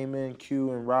I came in,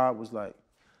 Q and Rob was like,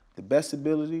 the best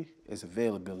ability is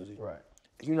availability. Right.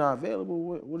 If you're not available,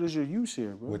 what is your use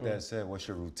here, bro? With that said, what's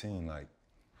your routine like?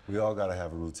 We all gotta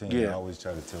have a routine. Yeah. I always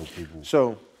try to tell people.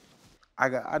 So,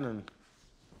 I've been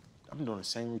doing the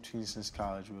same routine since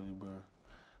college, really, bro.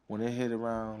 When it hit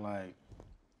around like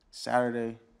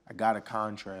Saturday, I got a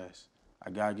contrast. I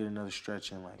gotta get another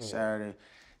stretch in, like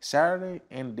Saturday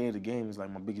and the day of the game is like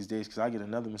my biggest days because I get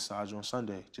another massage on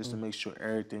Sunday just to make sure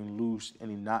everything loose,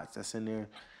 any knots that's in there,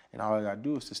 and all I gotta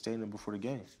do is to stay in there before the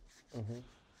game. Mm-hmm.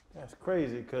 That's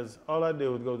crazy because all I did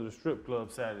was go to the strip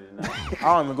club Saturday night.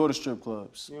 I don't even go to strip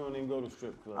clubs. You don't even go to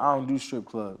strip clubs. I don't do strip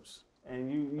clubs.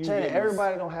 And you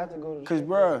everybody don't have to go to. Cause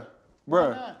bruh,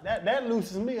 that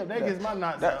loosens me up. That gets my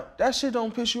knots out. That shit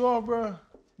don't piss you off, bruh.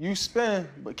 You spin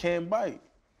but can't bite.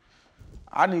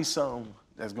 I need something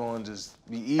that's going to just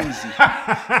be easy.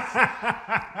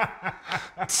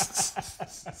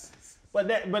 But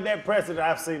that precedent,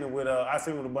 I've seen it with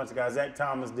a bunch of guys. Zach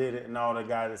Thomas did it, and all the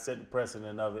guys that set the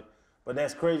precedent of it. But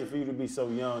that's crazy for you to be so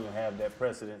young and have that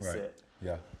precedent set.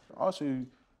 Yeah. Also,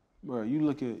 bro, you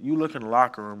look in the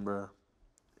locker room, bro,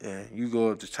 and you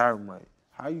go up to Tyron like,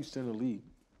 how you still in the league?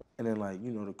 And then like,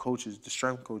 the coaches, the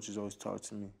strength coaches always talk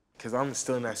to me. Cause I'm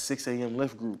still in that 6 a.m.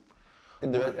 lift group.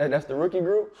 That's the rookie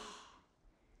group?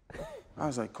 I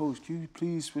was like, Coach, can you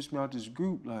please switch me out this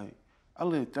group? Like, I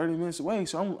live 30 minutes away,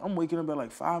 so I'm waking up at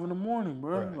like 5 in the morning,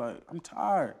 bro. Right. Like, I'm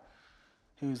tired.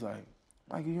 He was like,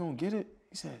 Mike, you don't get it?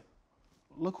 He said,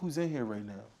 look who's in here right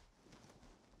now.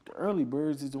 The early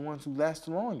birds is the ones who last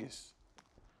the longest.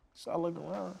 So I look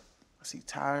around, I see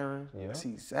Tyron, I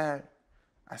see Zach,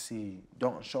 I see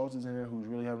Dalton Schultz is in there who's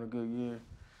really having a good year.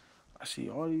 I see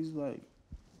all these like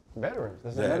veterans.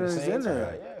 That's veterans in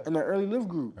there right, in the early live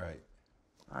group. Right.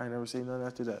 I ain't never say nothing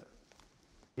after that.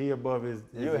 He above his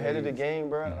You ahead of the game,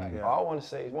 bro. Mm-hmm. Like, all I want to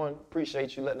say is, one,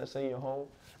 appreciate you letting us in your home.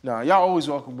 Nah, y'all always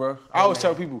welcome, bro. I always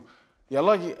tell people, y'all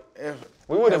lucky if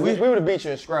We would have beat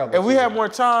you in Scrabble. If we had more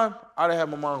time, I'd have had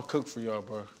my mom cook for y'all,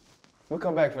 bro. We'll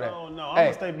come back for that. Oh no, I'm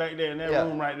gonna stay back there in that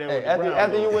room right there with the after, Browns.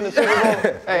 after you win the Super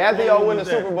Bowl, after y'all win the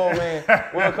Super Bowl, man,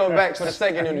 we'll come back for the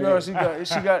second interview. Bro,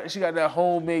 she got that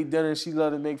homemade dinner she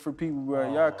love to make for people,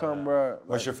 bro. Y'all come, bro.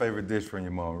 What's your favorite dish from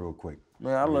your mom, real quick?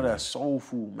 Man, I love that soul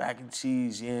food, mac and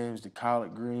cheese, yams, the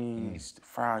collard greens, the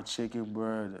fried chicken,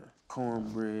 bro, the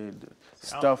cornbread, the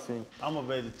stuffing. I'm a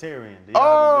vegetarian.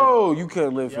 You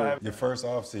couldn't live here. Your first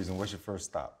off season, what's your first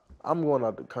stop? I'm going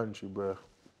out the country, bro.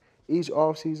 Each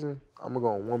off season, I'm gonna go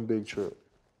on one big trip,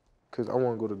 cause I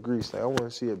want to go to Greece. Like I want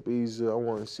to see Ibiza. I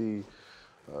want to see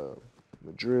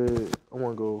Madrid. I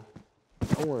want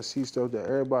to see stuff that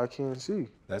everybody can't see.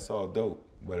 That's all dope.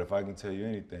 But if I can tell you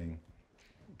anything,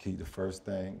 keep the first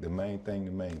thing, the main thing,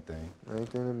 the main thing.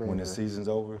 When the season's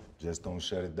over, just don't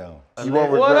shut it down. You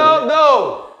won't What regret up, it.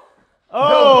 though?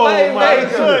 Oh my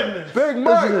playmaker. goodness! Big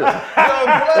Mike.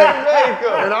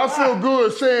 Playmaker. And I feel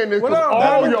good saying this because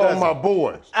all y'all my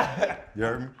boys. You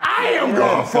heard me? I am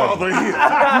Godfather here.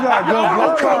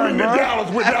 I'm coming to Dallas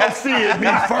without seeing me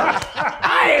first.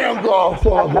 I am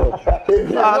Godfather. Let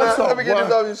me get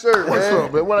this off your shirt, What's man.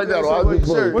 up, man? What I got on? I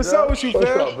just Shirt. What's up with you, What's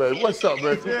fam? up, man? What's up,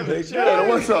 man? Yeah,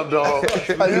 what's up, dog?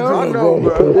 How you I doing, know,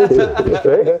 bro.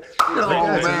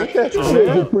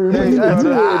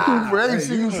 I ain't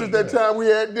seen you since that time we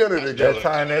had dinner together. That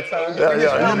time.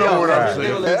 Yeah, you know what I'm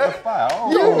saying.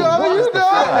 You know.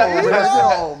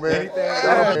 Oh, man.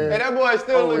 Hey, that boy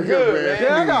still look good, man.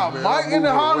 Yeah, I got Mike in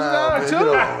the house now,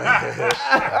 too.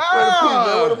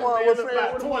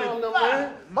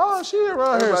 Mom, she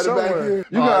around here Everybody back somewhere. here?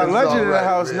 You got a Oh, legend this in the all right,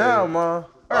 house man. now, Mom.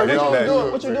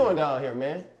 What you doing down here,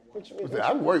 man?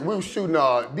 I work. We were shooting.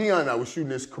 Dion and I was shooting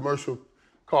this commercial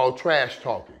called Trash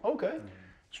Talking. Okay.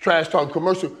 It's Trash Talking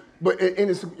commercial, but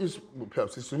it's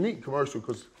a neat commercial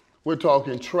because we're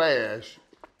talking trash,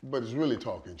 but it's really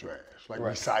talking trash, like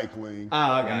recycling.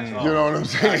 I got you. You know what I'm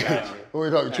saying? We're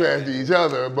talking trash to each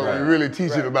other, but we're really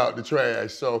teaching about the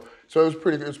trash. So it was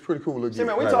pretty cool again. See,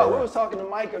 man, we was talking to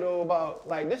Micah though about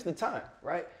like this the time,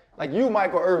 right? Like you,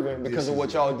 Michael Irvin, because of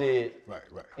what y'all did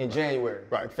in January,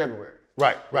 in February.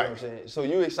 Right. You know what I'm saying? So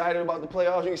you excited about the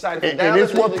playoffs? You excited for And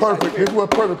Dallas? this was perfect. This was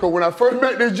perfect. Because when I first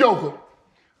met this Joker,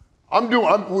 we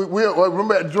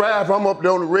remember at draft, I'm up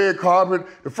there on the red carpet.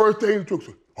 The first thing he took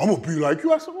said, I'm going to be like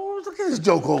you. I said, oh, look at this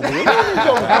Joker over there. Look at this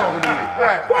Joker talking to me.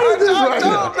 What is this right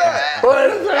now? I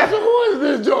said, who is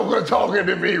this Joker talking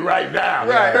to me right now?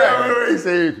 He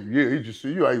said, he just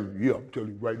said, I'm telling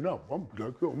you right now.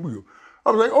 I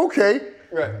was like, okay,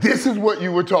 this is what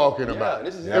you were talking about.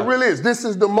 It really is. This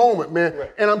is the moment, man.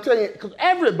 And I'm telling you, because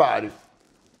everybody,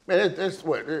 man, that's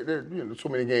what, there's so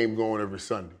many games going every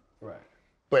Sunday. Right.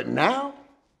 But now,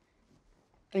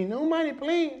 ain't nobody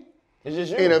playing. It's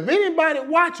just you. And if anybody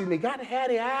watching, they got to have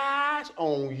their eyes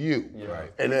on you.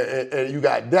 Right. And you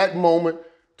got that moment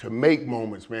to make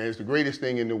moments, man. It's the greatest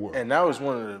thing in the world. And that was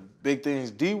one of the big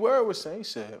things D-Word was saying. He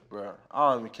said, bro,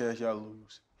 I don't even care if y'all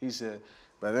lose. He said,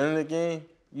 by the end of the game,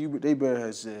 they better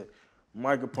have said,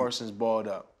 Micah Parsons balled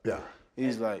out. Yeah.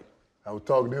 He's like, I was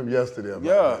talking to him yesterday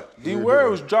about that.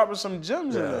 D-Word was dropping some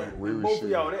gems in there. Both of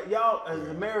y'all as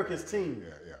America's team.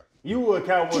 You were a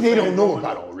Cowboys. They don't know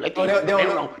about all that. They don't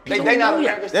know. They not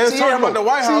America's They was talking about the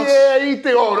White House. Yeah, he think,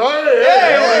 That's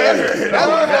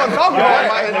what I'm talking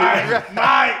about,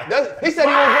 Mike. He said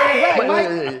he was bring it back,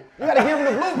 Mike. gotta give him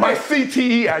the blueprint. My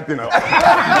CTE acting up.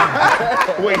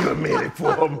 Wait a minute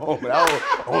for a moment.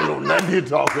 I don't know nothing you're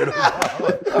talking about.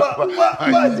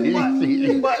 My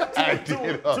CTE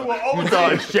acting up. You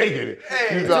started shaking it.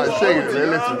 You started shaking it, man.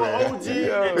 Listen, man. OG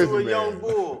and to a young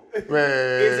bull.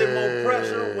 Man. Is it more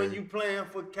pressure when you playing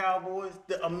for Cowboys,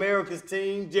 the America's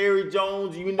team, Jerry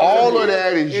Jones? You know All of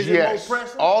that is yes. yes. It more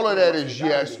pressure? All of that is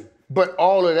yes. But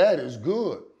all of that is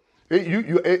good.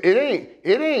 It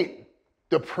ain't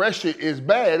the pressure is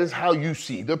bad. It's how you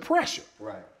see the pressure.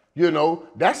 Right. You know,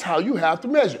 that's how you have to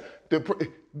measure.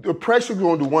 The pressure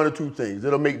going to do one or two things.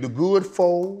 It'll make the good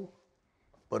fold,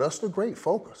 but us the great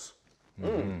focus.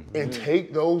 And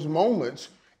take those moments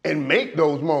and make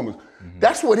those moments.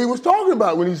 That's what he was talking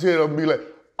about when he said, I'm going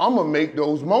to make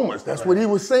those moments. That's what he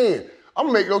was saying. I'm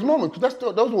going to make those moments, because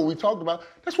those are what we talked about.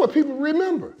 That's what people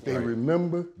remember. They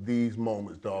remember these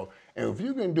moments, dog. And if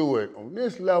you can do it on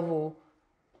this level,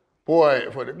 boy,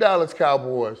 for the Dallas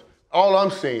Cowboys, all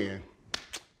I'm saying,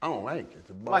 I ain't get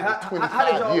to about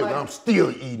 25 years, I'm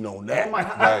still eating on that.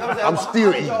 I'm still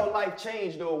eating. How did y'all life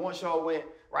change, though, once y'all went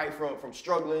right from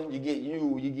struggling, you get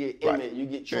Emmett, you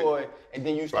get Troy, and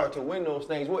then you start to win those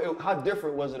things? How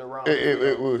different was it around?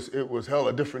 It was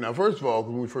hella different. Now, first of all,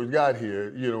 when we first got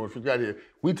here,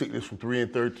 we took this from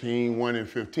 3-13,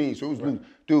 1-15. So it was,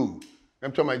 dude,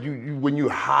 I'm talking about you when you're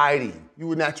hiding, you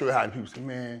were naturally hiding. People say,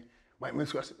 man, Mike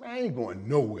Minshew, I said, man, I ain't going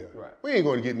nowhere. Right. We ain't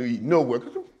going to get to eat nowhere.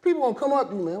 Because people gonna come up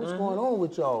to you, man, what's going on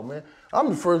with y'all, man? I'm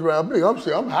the first round pick. I'm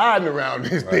saying I'm hiding around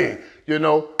this thing, you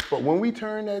know? But when we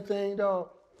turned that thing, dog,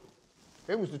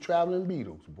 it was the traveling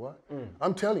Beatles, boy.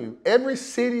 I'm telling you, every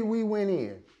city we went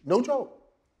in, no joke,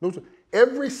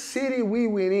 every city we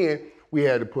went in, we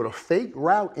had to put a fake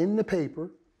route in the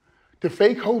paper, the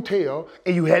fake hotel,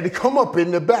 and you had to come up in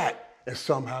the back. And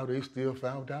somehow they still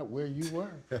found out where you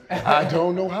were. I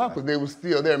don't know how, but they were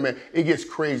still there, man. It gets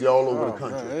crazy all over the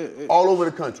country. Man, all over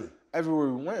the country. Everywhere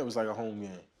we went, it was like a home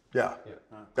game. Yeah.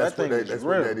 That's what that is,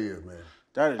 man.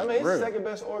 That is real. It's the second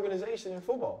best organization in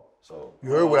football. So you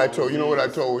heard what I told you. Know what I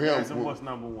told him? What's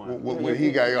number one? When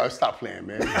he got, stop playing,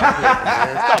 man.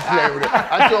 Stop playing with it.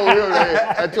 I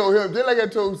told him, just like I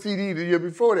told CD the year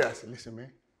before that, I said, listen,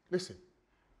 man, listen.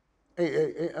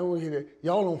 Hey, I want to hear that.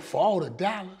 Y'all don't fall to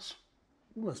Dallas.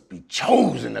 You must be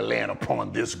chosen to land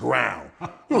upon this ground.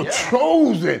 You're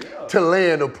chosen to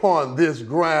land upon this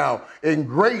ground. And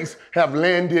greats have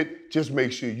landed. Just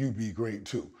make sure you be great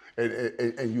too.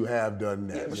 And you have done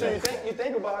that. Yeah, but so you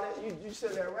think about it, you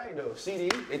said that right though. CD,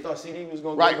 they thought CD was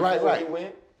gonna go before they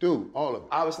went. Dude, all of it.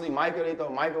 Obviously Micah, they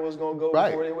thought Micah was gonna go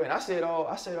before they went. I said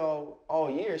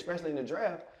all year, especially in the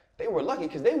draft, they were lucky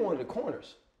because they wanted the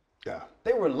corners. Yeah.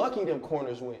 They were lucky them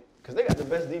corners went. Because they got the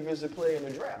best defensive player in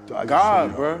the draft.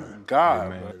 God, bro. God,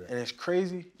 bro. And it's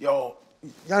crazy. Yo,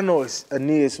 y'all know it's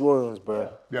Aeneas Williams,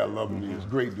 bro. Yeah, I love him. He's a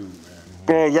great dude, man.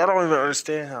 Bro, y'all don't even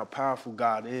understand how powerful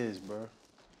God is, bro.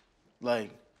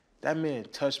 Like, that man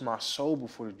touched my soul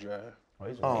before the draft.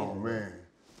 Oh, man.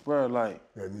 Bro, like.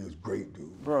 That man's a great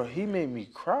dude. Bro, he made me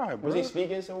cry, bro. Was he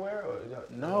speaking somewhere?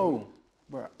 No.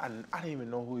 Bro, I didn't even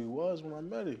know who he was when I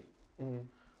met him.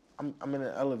 I'm in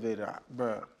an elevator,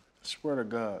 bro. Swear to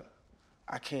God,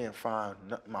 I can't find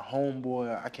my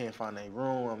homeboy. I can't find a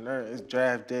room. I'm there. It's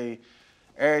draft day.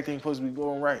 Everything's supposed to be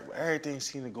going right, but everything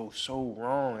seemed to go so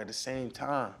wrong at the same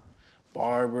time.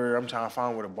 Barber, I'm trying to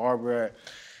find where the barber at.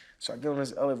 So I get on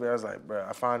this elevator. I was like, bro,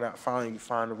 I finally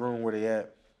find the room where they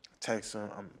at. I text him.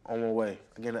 I'm on my way.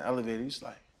 I get in the elevator. He's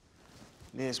like,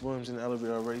 Aeneas Williams in the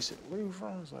elevator already. He said, where you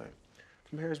from? I was like,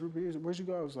 from Harrisburg. Where'd you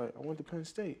go? I was like, I went to Penn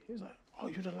State. He was like, oh,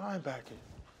 you the linebacker.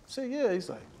 I said, yeah. He's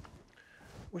like,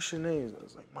 what's your name? I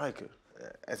was like, Micah.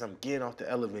 As I'm getting off the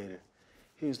elevator,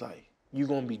 he was like, you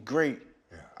gonna be great.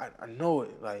 Yeah. I know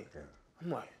it. Like, I'm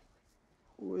like,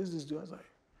 who is this dude? I was like,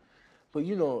 but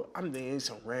you know, I'm thinking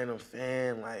some random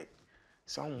fan, like,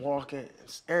 so I'm walking,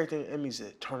 everything in me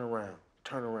said, turn around,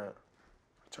 turn around.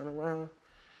 I turn around.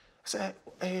 I said,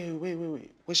 hey, wait,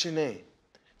 what's your name?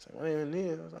 He's like, my name is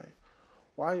Aeneas. I was like,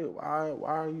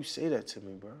 why you say that to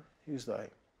me, bro? He was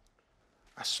like,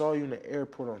 I saw you in the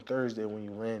airport on Thursday when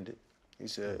you landed. He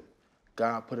said,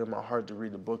 God put in my heart to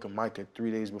read the book of Micah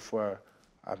 3 days before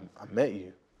I met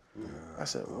you. Yeah. I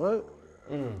said, what?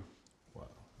 Wow.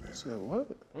 I said, what?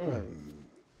 Like,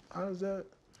 how's that?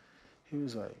 He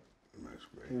was like,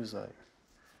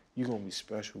 you gonna be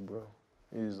special, bro.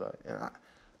 He was like,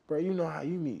 bro, you know how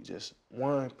you meet just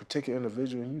one particular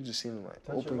individual and you just seem to like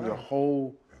open your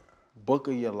whole book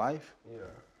of your life? Yeah.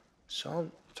 So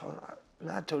I'm talking,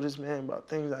 I told this man about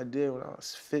things I did when I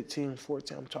was 15,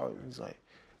 14. I'm talking, he's like,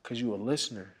 cause you a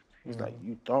listener. He's like,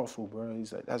 you thoughtful, bro.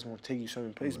 He's like, that's gonna take you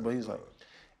certain places. But he's like,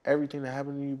 everything that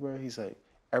happened to you, bro, he's like,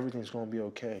 everything's gonna be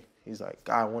okay. He's like,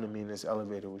 God wanted me in this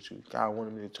elevator with you. God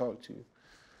wanted me to talk to you.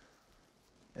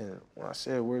 And when I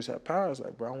said, where's that power? I was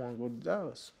like, bro, I want to go to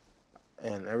Dallas.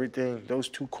 And everything, those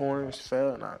 2 corners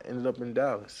fell, and I ended up in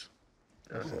Dallas.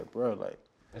 And I said, bro, like,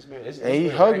 and he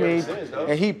hugged me,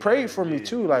 and he prayed for me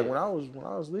too. Like when I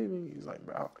was leaving, he's like,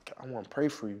 bro, I want to pray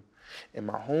for you. And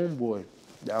my homeboy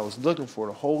that I was looking for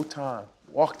the whole time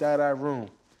walked out of that room.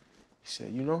 He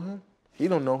said, you know him? He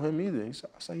don't know him either. I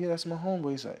was like, yeah, that's my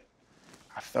homeboy. He's like,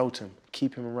 I felt him.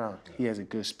 Keep him around. He has a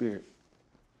good spirit.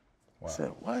 Wow. I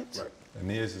said, what? Right.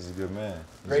 Aeneas is a good man.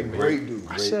 Great dude.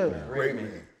 I said, Great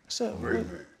man. I said, Great what?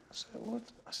 man. I said, what?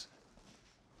 I said,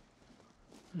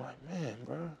 I'm like, man,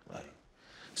 bro. Like,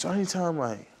 so anytime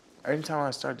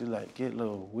I start to like get a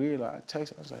little weird, like I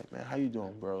text him, I was like, man, how you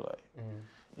doing, bro? Like,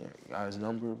 yeah, you got his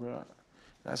number, bro.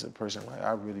 That's a person like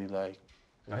I really like.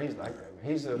 No, he's like that,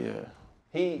 man. He's a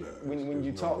when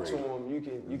you talk to him,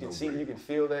 you can see, you can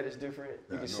feel that it's different.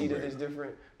 You can see that it's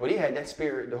different. But he had that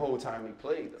spirit the whole time he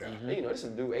played. Though. And, you know, this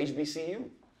is a dude HBCU.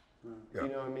 You know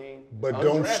what I mean? But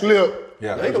don't slip.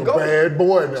 Yeah. He's a bad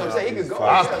boy now. So I'm saying he could go.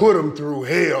 I put him through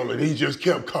hell, and he just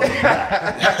kept coming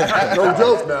back. No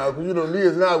joke now, because, you know,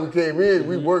 Nias and I, we came in,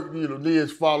 we worked, you know,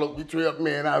 Nias followed, we trailed,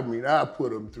 man, I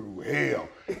put him through hell.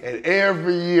 And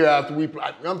every year after we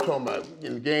play, I'm talking about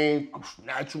in the game,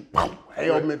 natural,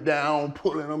 helmet down,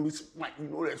 pulling him, he's like, you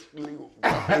know, that's illegal.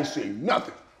 I ain't saying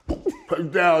nothing. Put him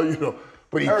down, you know,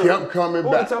 but he kept coming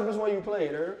back. Who was the toughest one you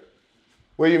played, Irv?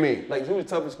 What do you mean? Like, who was the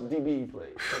toughest DB you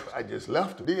played? I just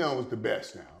left him. Deion was the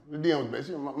best now. Deion was the best.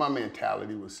 You know, my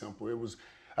mentality was simple. It was,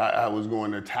 I was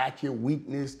going to attack your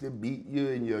weakness to beat you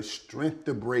and your strength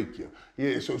to break you.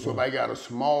 Yeah, so if I got a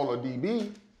smaller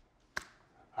DB,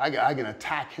 I can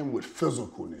attack him with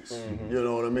physicalness. You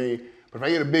know what I mean? But if I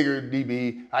get a bigger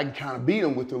DB, I can kind of beat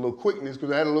him with a little quickness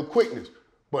because I had a little quickness.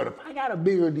 But if I got a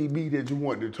bigger DB that you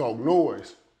want to talk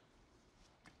noise,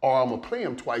 or I'm going to play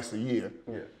him twice a year,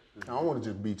 I don't want to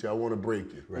just beat you. I want to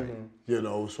break you, right? You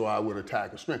know, so I would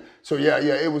attack a strength. So yeah,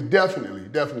 it was definitely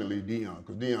Deion,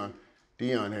 because Deion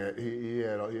had he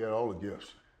had all the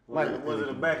gifts. Was it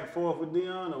a back and forth with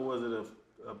Deion, or was it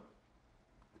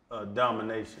a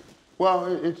domination? Well,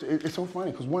 it's so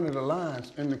funny because one of the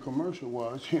lines in the commercial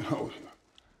was, you know,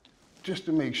 just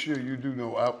to make sure you do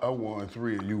know, I won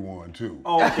 3 and you won 2.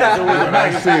 Oh, okay. So when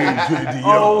I seen Deion,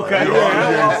 oh, okay. You know what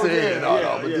I'm saying?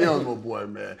 But Deion's my boy,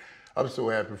 man. I'm so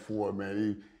happy for him,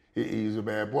 man. He's a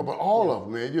bad boy. But all of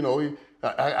them, man, you know,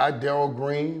 I Darryl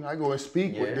Green, I go and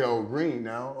speak with Darryl Green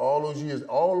now. All those years,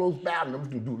 all those battles,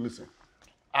 dude, listen,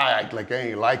 I act like I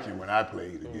ain't like you when I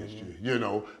played against you, you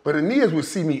know. But Aeneas would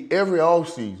see me every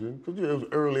offseason, because it was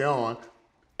early on,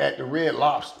 at the Red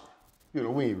Lobster. You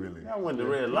know, we ain't really. I went to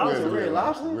Red Lobster. Red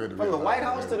Lobster? From the White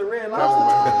House to the Red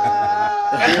Lobster?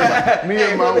 Me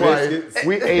and my wife,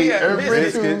 we ate every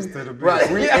Tuesday.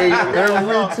 Right, we ate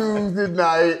every Tuesday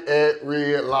night at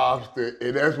Red Lobster,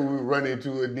 and that's when we run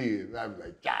into Aeneas. I was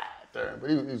like, God damn. But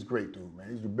he's a great dude, man.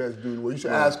 He's the best dude in the world. You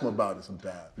should ask him about it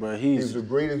sometime. But he's the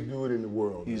greatest dude in the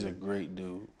world. He's a great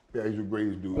dude. Yeah, he's the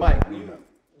greatest dude. Mike,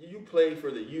 you played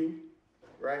for the U,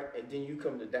 right? And then you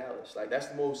come to Dallas. Like, that's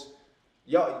the most.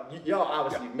 Y'all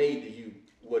obviously made the U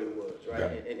what it was,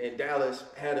 right? Yeah. And Dallas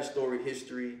had a storied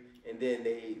history, and then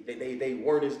they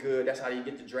weren't as good. That's how you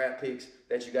get the draft picks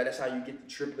that you got. That's how you get the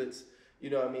triplets.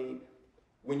 You know what I mean?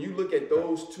 When you look at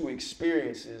those 2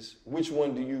 experiences, which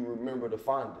one do you remember the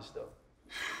fondest, though?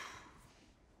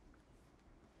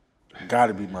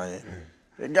 Gotta be Miami.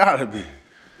 It gotta be.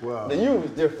 Wow. The U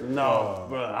was different. No,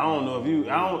 bro. I don't know if you.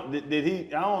 I don't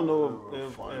know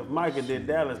if Micah did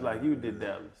Dallas like you did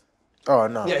Dallas. Oh,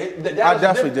 no. Yeah, I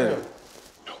definitely did it.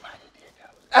 Nobody did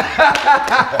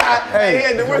that. Hey, he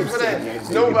had to whisper that.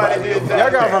 Nobody did that. Y'all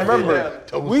gotta remember,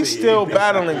 we still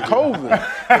battling COVID.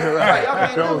 Right, y'all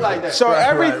can't do like that. So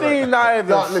everything not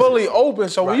even fully open.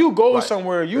 So when you go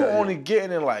somewhere, you only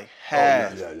getting in like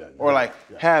half or like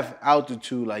half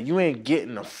altitude. Like you ain't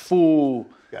getting a full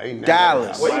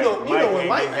Dallas. Well, you know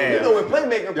when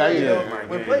Playmaker played,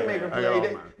 when Playmaker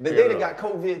played, they done got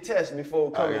COVID tests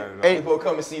before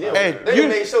coming see them. They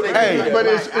made sure they but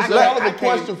it's a hell of a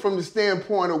question from the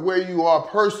standpoint of where you are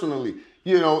personally,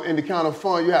 you know, and the kind of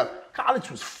fun you have.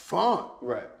 College was fun.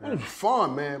 Right. It was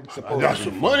fun, man. I got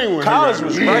some money when college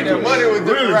was reckless. Money was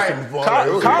really right.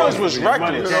 College was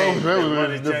reckless. College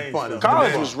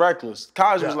was fun. reckless.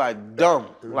 College was like dumb.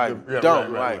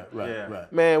 Dumb.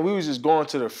 Man, we was just going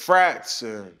to the frats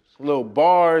and little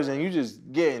bars and you just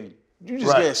getting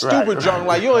stupid drunk.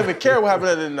 Like you don't even care what happened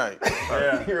at the end of the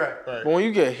night. But when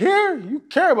you get here, you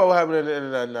care about what happened at the end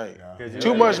of that night.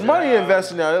 Too much money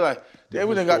invested now. They're like,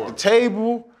 we done got the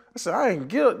table. I said, I ain't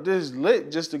get this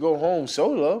lit just to go home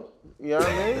solo. You know what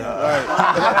I mean?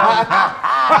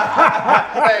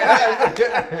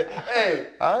 Hey,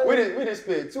 we didn't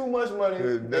spend too much money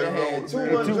and had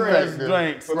too much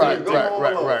drinks. Right.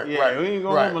 Yeah, we ain't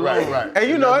going home alone. Right. And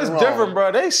you know, it's different,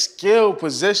 bro. They skilled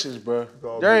positions, bro.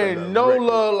 There ain't no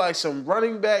love like some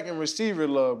running back and receiver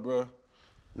love, bro.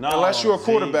 No, Unless you're a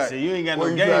quarterback. See, you ain't got no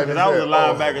Well, you game got because to I was a say,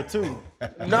 linebacker too.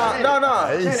 No.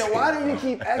 Shannon, why do you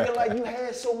keep acting like you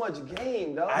had so much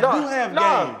game, dog? I do have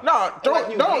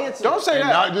game. Don't say And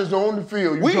that. not just on the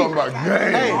field. You talking about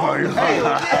game. Hey, He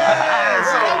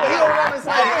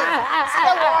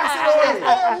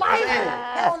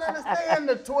don't understand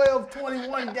the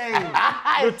 12-21 game,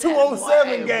 the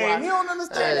 207 game. He don't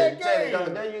understand that game.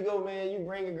 Dog, there you go, man. You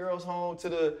bringing girls home to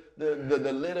the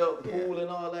lit up pool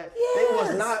and all that. They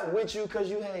was not with you because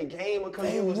you had game or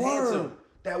because you was handsome.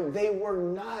 That they were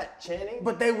not, Channing.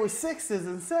 But they were 6s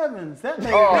and 7s. That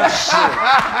made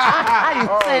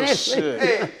Shit.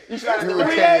 Hey, you trying to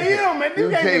 3 a.m. man. You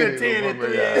can't get a 10 at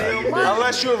 3 a.m.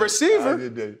 Unless you're a receiver.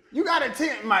 You got a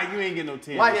 10, Mike. You ain't get no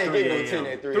 10. Mike ain't getting no 10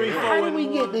 at 3 a.m. How did we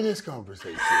get to this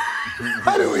conversation?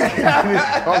 How did we get to this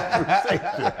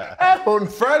conversation?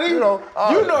 Freddie, you know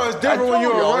it's different when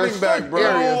you're a running back, bro.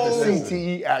 Areas the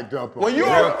CTE act up on. When you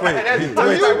got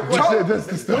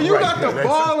the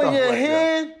ball in your hand,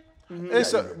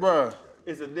 it's bro.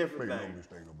 It's a different thing.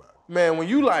 Man, when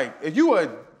you if you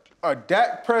a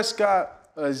Dak Prescott,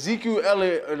 a Ezekiel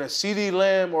Elliott, and a CD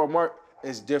Lamb or a Mark,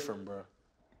 it's different, bro.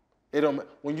 It don't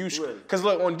when you because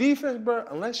look on defense, bro.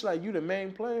 Unless you the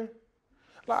main player,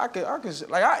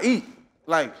 I eat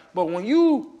but when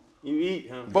you eat,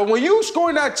 huh? But when you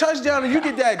scoring that touchdown and you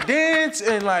get that dance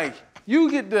and you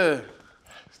get the.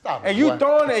 Stop and you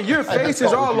throwing and your face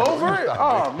is all over it?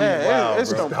 Oh, man,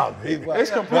 it's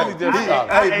completely different.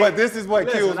 Hey, but this is what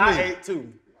kills me. I ate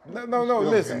too. No,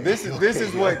 listen. This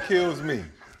is what kills me.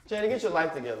 Channing, get your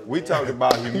life together. We talked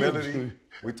about humility.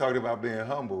 We talked about being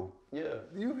humble. Yeah.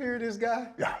 You hear this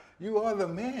guy? Yeah. You are the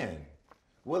man.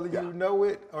 Whether you know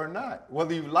it or not.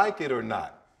 Whether you like it or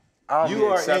not. You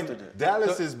are in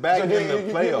Dallas is back in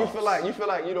the playoffs. You feel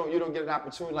like you don't get an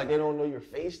opportunity, like they don't know your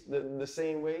face the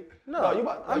same way. No, you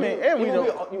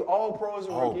all pro as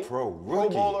a rookie. Pro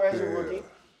bowler as a rookie.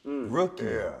 Rookie.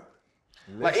 Yeah.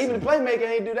 Like even the playmaker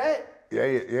ain't do that.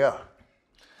 Yeah.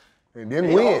 And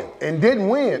didn't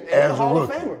win as a Hall of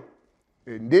rookie. Famer.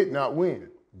 And did not win.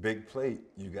 Big plate.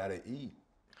 You gotta eat.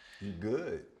 You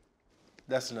good.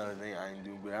 That's another thing I ain't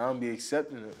do, but I don't be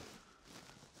accepting it.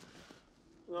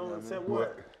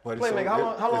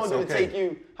 Playmaker, how long did it take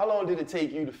you? How long did it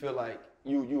take you to feel like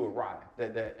you arrived?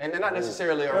 And not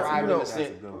necessarily arrived in the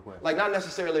sense, not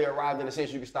necessarily arrived in the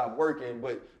sense you could stop working,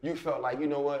 but you felt like, you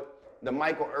know what, the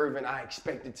Michael Irvin I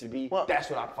expected to be. That's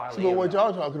what I finally. So what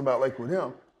y'all talking about, like with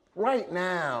him, right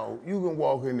now you can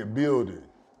walk in the building,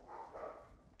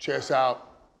 chest out,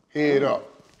 head up,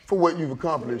 for what you've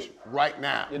accomplished right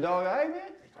now. Your dog, all right,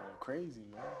 man? Crazy,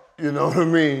 man. You know what I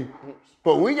mean?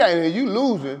 But we got in here, you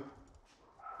losing.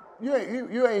 You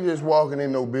ain't just walking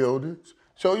in no buildings.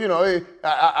 So,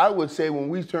 I would say when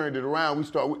we turned it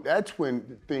around, that's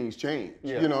when things change.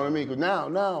 Yeah. You know what I mean? Because now,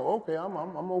 okay,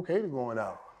 I'm okay to going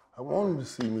out. I want them to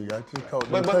see me. I just caught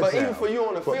them But even for you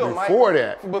on the field, Mike. Before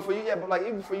that. But for you,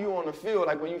 even for you on the field,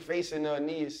 like when you facing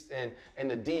Neas and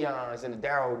the Deions and the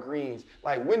Darryl Greens,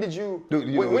 like when did you get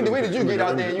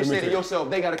out there and you say to yourself,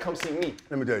 they got to come see me?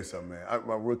 Let me tell you something, man.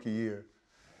 My rookie year,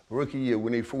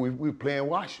 when we were playing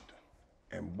Washington,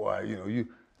 and boy,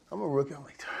 I'm a rookie. I'm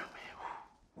like, man,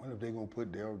 wonder if they gonna put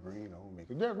Darryl Green on me?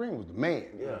 Because Darryl Green was the man.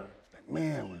 Yeah. Like,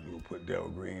 man, when you gonna put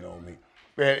Darryl Green on me?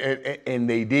 And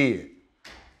they did.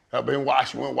 I've been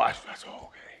watching. I said,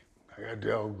 okay, I got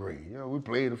Darryl Green. We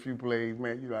played a few plays,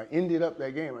 man. I ended up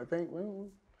that game. I think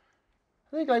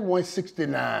like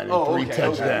 169 and 3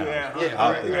 touchdowns. Yeah.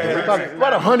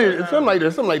 About 100, something like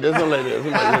that.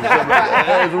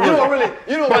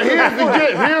 But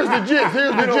here's the gist.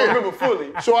 You don't remember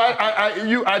fully. So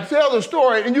I tell the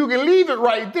story, and you can leave it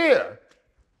right there.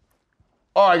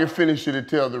 Or I can finish it and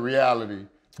tell the reality.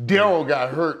 Darryl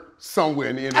got hurt somewhere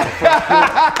in the end of the first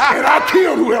quarter, and I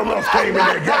killed whoever else came in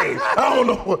that game. I don't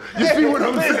know. You see what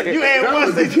I'm saying? You had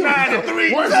 169 and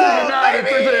 3. 169 and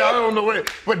 3. I don't know where.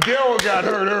 But Darryl got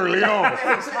hurt early on.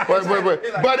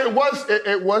 But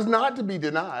it was not to be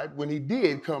denied when he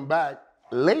did come back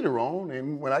later on,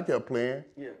 and when I kept playing,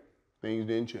 things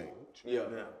didn't change. Yeah.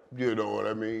 You know what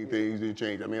I mean? Things didn't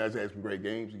change. I mean, I just had some great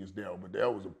games against Darryl, but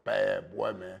Darryl was a bad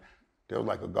boy, man. Darryl was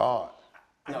like a god.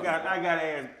 I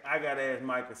gotta ask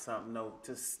Micah something though.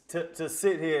 To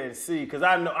sit here and see, because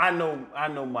I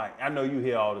know Mike. I know you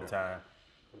here all the time.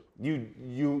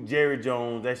 you, Jerry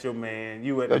Jones, that's your man.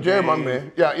 You at the Jerry, my game.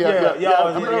 man. Yeah.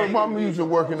 I'm you- usually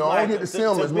working on. I don't get to see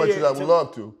him as much as I would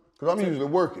love to, because I'm usually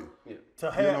working.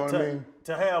 To have, You know what I mean?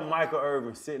 to have Michael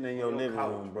Irvin sitting in your living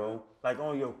room, bro, like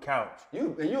on your couch.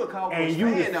 You a Cowboys And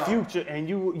you fan the now. future, and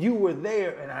you were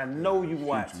there, and I know you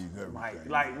watched.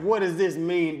 Like, what does this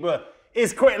mean, bro?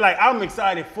 It's crazy. Like, I'm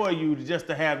excited for you just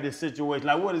to have this situation.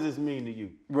 Like, what does this mean to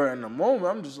you? Bro, in the moment,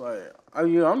 I'm just like,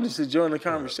 I'm just enjoying the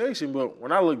conversation. But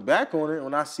when I look back on it,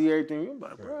 when I see everything, I'm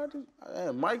like, bro, I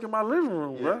had Mike in my living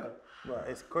room, bro. Bro,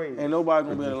 it's crazy. Ain't nobody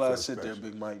gonna be allowed to sit there,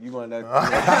 Big Mike. You gonna that?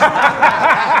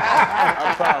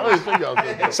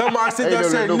 Somebody sit there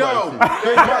and say no.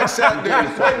 Big Mike sat there.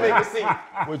 Playmaker seat.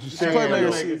 What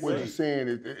you're saying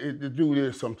is the dude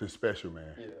is something special,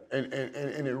 man. Yeah.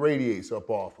 And it radiates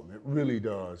up off him. It really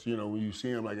does. You know, when you see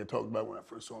him, like I talked about when I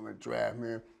first saw him in the draft,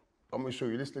 man. I'm gonna show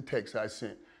you. This is the text I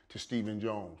sent to Stephen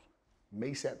Jones,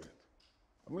 May 7th.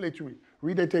 I'm gonna let you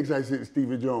read that text I sent to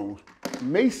Stephen Jones,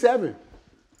 May 7th.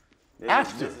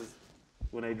 After. This is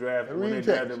when they drafted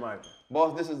Michael.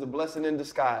 Boss, this is a blessing in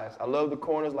disguise. I love the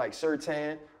corners like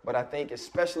Surtain, but I think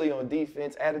especially on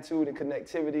defense, attitude and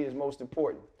connectivity is most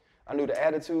important. I knew the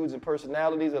attitudes and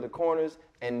personalities of the corners,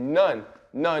 and none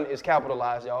is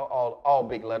capitalized, y'all, all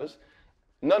big letters.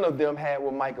 None of them had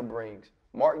what Micah brings.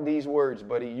 Mark these words,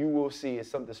 buddy. You will see it's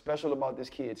something special about this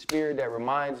kid's spirit that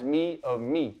reminds me of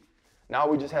me. Now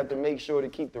we just have to make sure to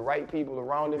keep the right people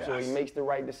around him so he makes the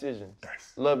right decisions.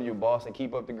 Yes. Love you, boss, and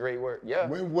keep up the great work. Yeah.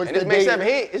 And it's May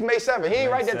 7th. It's May 7th. He ain't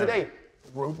right there today.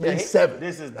 May 7th.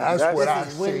 That's what I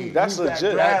say. That's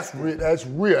legit. That's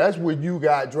real. That's when you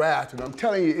got drafted. I'm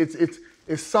telling you,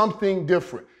 it's something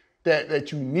different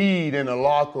that you need in a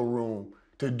locker room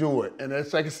to do it. And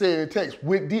it's like I said in the text,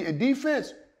 with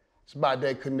defense, it's about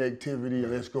that connectivity,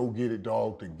 and let's go get it,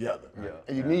 dog, together. Yeah.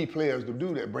 And you need players to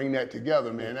do that, bring that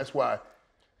together, man. That's why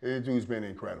this dude's been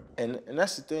incredible. And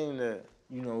that's the thing that,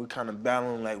 we kind of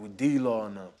battling like with D-Law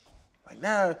and them. Like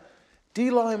now,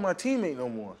 D-Law ain't my teammate no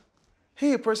more.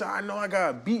 He a person I know I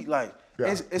got beat. Like,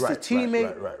 it's the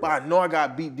teammate, but I know I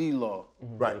got beat D-Law.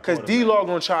 Right. Because D-Law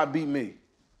gonna try to beat me.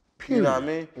 Period. You know what I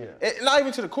mean? Yeah. And not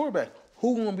even to the quarterback.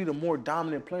 Who gonna be the more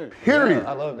dominant player? Period.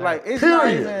 I love that. Like, it's not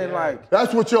even like...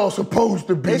 That's what y'all supposed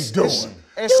to be doing.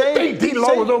 And you think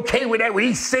D-Law was okay with that when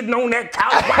he's sitting on that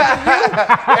couch?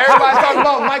 Everybody talking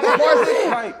about Micah Parsons.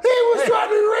 Like, he was trying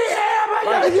to rehab. I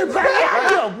gotta get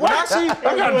back out. When I see...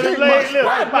 I gotta take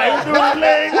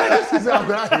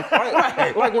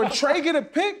my Like, when Trey get a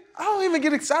pick, I don't even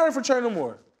get excited for Trey no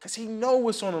more. Because he know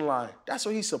what's on the line. That's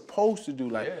what he's supposed to do.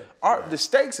 Like, the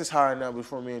stakes is high now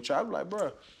before me and Trey. I'm like,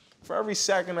 bro, for every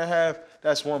sack and a half,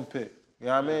 that's one pick. You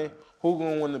know what I mean? Who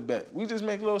gonna win the bet? We just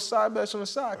make little side bets on the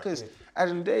side. Because at the end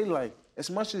of the day, like,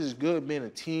 as much as it's good being a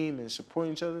team and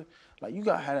supporting each other, like, you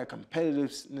gotta have that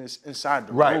competitiveness inside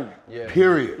the room. Yeah.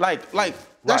 Period. Like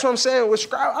that's what I'm saying with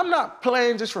Scrabble. I'm not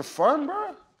playing just for fun,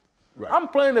 bro. Right. I'm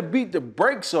playing to beat the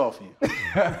brakes off you.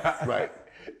 Right.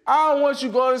 I don't want you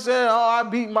going and saying, oh, I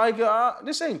beat Micah.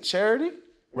 This ain't charity.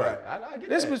 Right. I get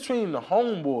this that. between the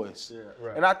homeboys. Yeah,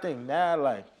 right. And I think now,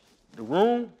 like, the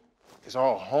room is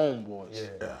all homeboys.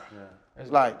 Yeah.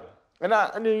 Like, and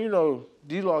then,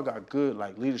 D-Law got good,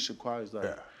 like, leadership qualities. Like,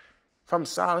 if I'm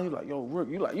silent, he's like, yo, Rook,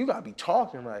 you gotta be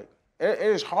talking. Like,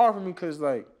 it's hard for me because,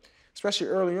 like, especially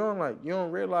early on, like, you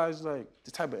don't realize, like,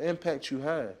 the type of impact you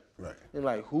have. Right. And,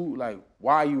 like, why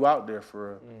are you out there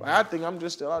for real? Like, I think I'm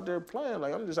just out there playing.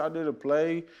 Like, I'm just out there to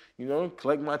play,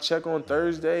 collect my check on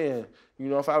Thursday. And,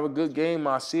 if I have a good game,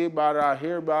 I see about it, I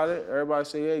hear about it. Everybody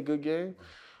say, hey, good game.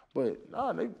 But,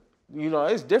 nah,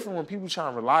 it's different when people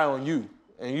trying to rely on you.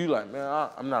 And you like, man,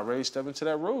 I'm not ready to step into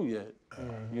that role yet.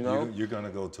 You're going to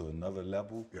go to another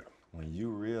level when you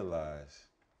realize,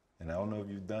 and I don't know if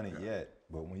you've done it yet,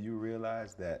 but when you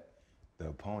realize that the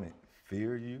opponent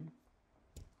fear you,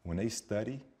 when they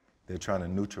study, they're trying to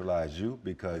neutralize you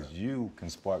because you can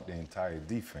spark the entire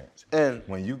defense. And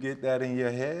when you get that in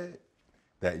your head,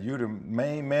 that you're the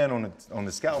main man on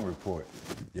the scouting report,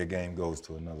 your game goes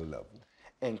to another level.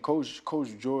 And Coach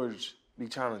George be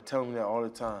trying to tell me that all the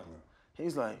time.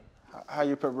 He's like, how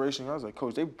your preparation? I was like,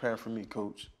 Coach, they preparing for me,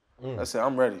 Coach. I said,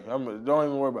 I'm ready. Don't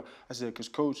even worry about it. I said, because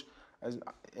Coach, I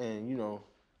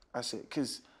said,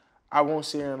 because I won't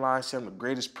sit here and lie and say I'm the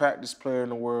greatest practice player in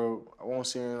the world. I won't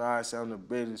sit here and lie and say I'm the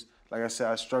greatest. Like I said,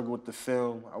 I struggle with the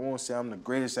film. I won't say I'm the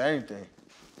greatest at anything.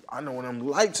 I know when them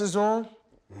lights is on,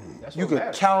 you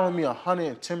could count on me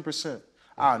 110%.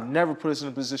 I'll never put us in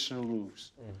a position to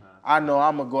lose. I know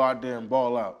I'm going to go out there and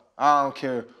ball out. I don't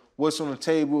care what's on the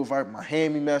table, if my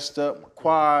hand be messed up, my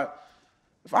quad.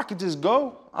 If I could just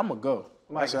go, I'm going to go.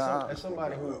 Mike, as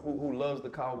somebody who loves the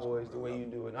Cowboys the way you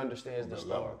do and understands the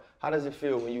star, how does it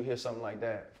feel when you hear something like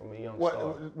that from a young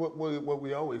star? What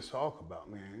we always talk about,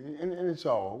 man, and it's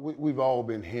all, we've all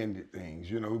been handed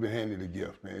things, you know, we've been handed a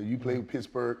gift, man. You play with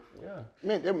Pittsburgh,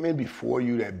 man, there men before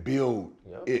you that build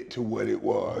it to what it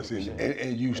was,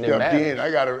 and you stepped in.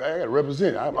 I gotta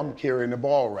represent. I'm carrying the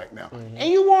ball right now. And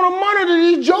you want to monitor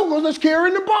these jokers that's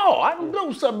carrying the ball. I can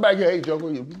do something back here, hey,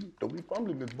 joker, don't be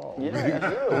fumbling this ball.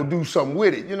 Or do something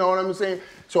with it, you know what I'm saying?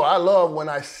 So I love when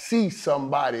I see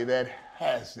somebody that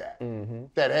has that,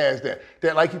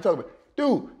 that like you talk about.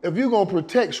 Dude, if you're going to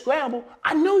protect Scrabble,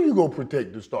 I know you're going to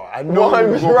protect the star. I know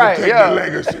you're going to protect the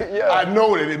legacy. I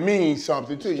know that it means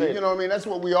something to you. You know what I mean? That's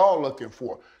what we all looking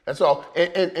for. That's all.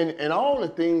 And all the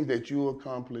things that you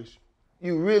accomplish,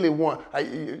 you really want,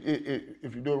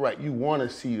 if you do it right, you want to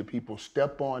see the people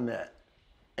step on that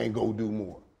and go do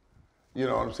more. You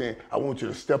know what I'm saying? I want you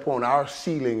to step on our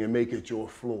ceiling and make it your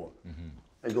floor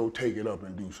and go take it up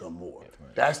and do some more.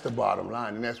 That's the bottom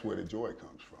line, and that's where the joy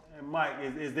comes from. And Mike,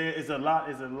 is a lot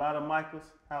of Micahs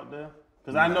out there?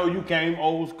 Because I know you came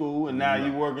old school and now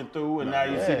you working through and now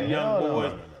you see the young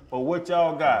boys. But what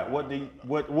y'all got? What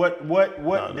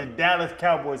the Dallas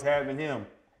Cowboys have in him?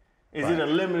 Is it a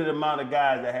limited amount of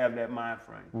guys that have that mind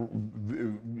frame?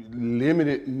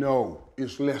 Limited? No,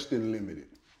 it's less than limited.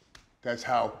 That's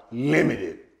how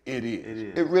limited it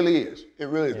is. It really is. It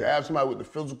really is. To have somebody with the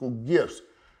physical gifts.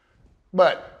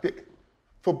 But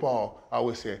football, I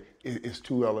always say, it's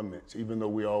two elements. Even though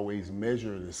we always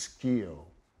measure the skill,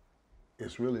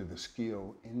 it's really the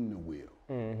skill in the will.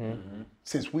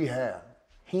 Since we have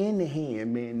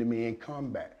hand-to-hand, man-to-man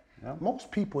combat,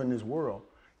 most people in this world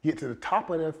get to the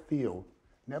top of their field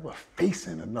never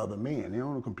facing another man. They're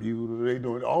on a computer, they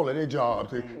doing all of their jobs.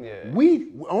 The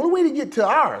only way to get to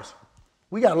ours,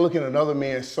 we got to look at another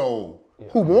man's soul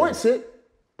who wants it,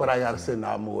 but I got to say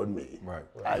not more than me.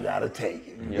 I got to take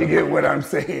it. You get what I'm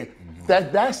saying?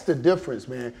 That's the difference,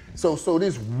 man. So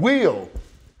this will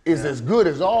is as good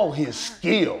as all his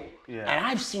skill. And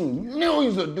I've seen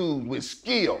millions of dudes with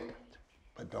skill,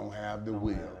 but don't have the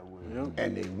will.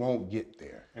 And they won't get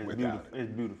there without it.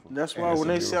 It's beautiful. That's why when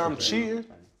they say I'm cheating,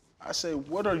 I say,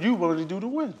 what are you willing to do to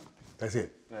win? That's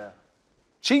it.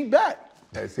 Cheat back.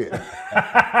 That's it.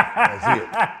 That's it.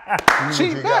 Do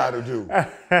what you gotta do.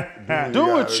 Do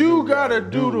what you gotta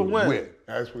do to win.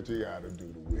 That's what you gotta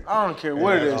do to win. I don't care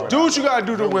what it is. Do what you gotta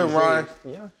do to win, Ryan.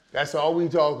 That's all we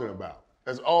talking about.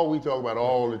 That's all we talk about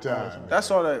all the time.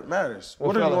 That's all that matters.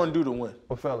 What are you gonna do to win?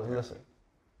 Well, fellas, listen.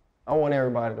 I want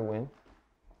everybody to win,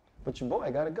 but your boy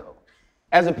gotta go.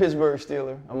 As a Pittsburgh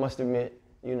Steeler, I must admit,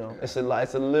 you know, it's a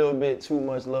little bit too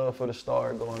much love for the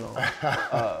star going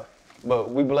on.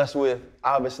 But we blessed with,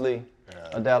 obviously,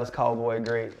 a Dallas Cowboy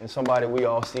great and somebody we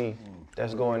all see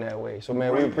that's going that way. So,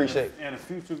 man, we appreciate. And a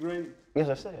future great? Yes,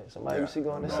 I said. Somebody we see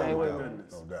going the same way.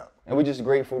 No doubt. And we're just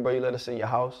grateful, bro, you let us in your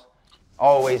house.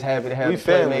 Always happy to have We the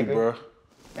family, playmaker. bro.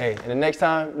 Hey, and the next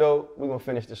time, though, we're going to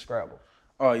finish the Scrabble.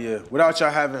 Oh, yeah. Without y'all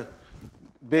having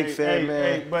big fan,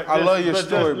 man. But I love your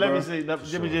story, let bro. me see. Let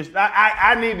me just.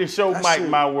 I need to show Mike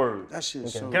my word. That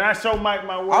shit's so. Can I show Mike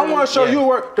my word? I want to show you a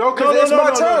word, though, because it's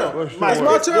my turn. It's my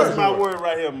turn. This is my word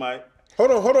right here, Mike.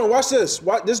 Hold on. Watch this.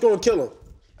 This is going to kill him.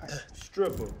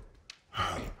 Stripper.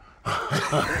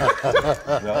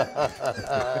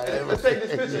 Let's take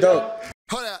this picture, Dope.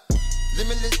 Hold up,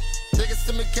 limitless, take a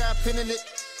stomach cap, pinning it.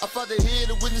 I fought the head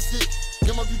to witness it.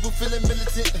 Got my people feeling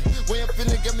militant. Way I'm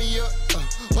feeling got me up.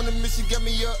 On the mission got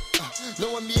me up.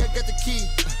 Knowing me, I got the key.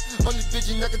 Only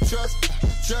vision I can trust.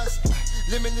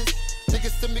 Limitless, take a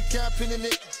stomach cap, pinning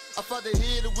it. I fought the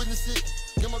head to witness it.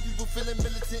 Got my people feeling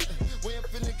militant. Way I'm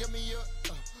feeling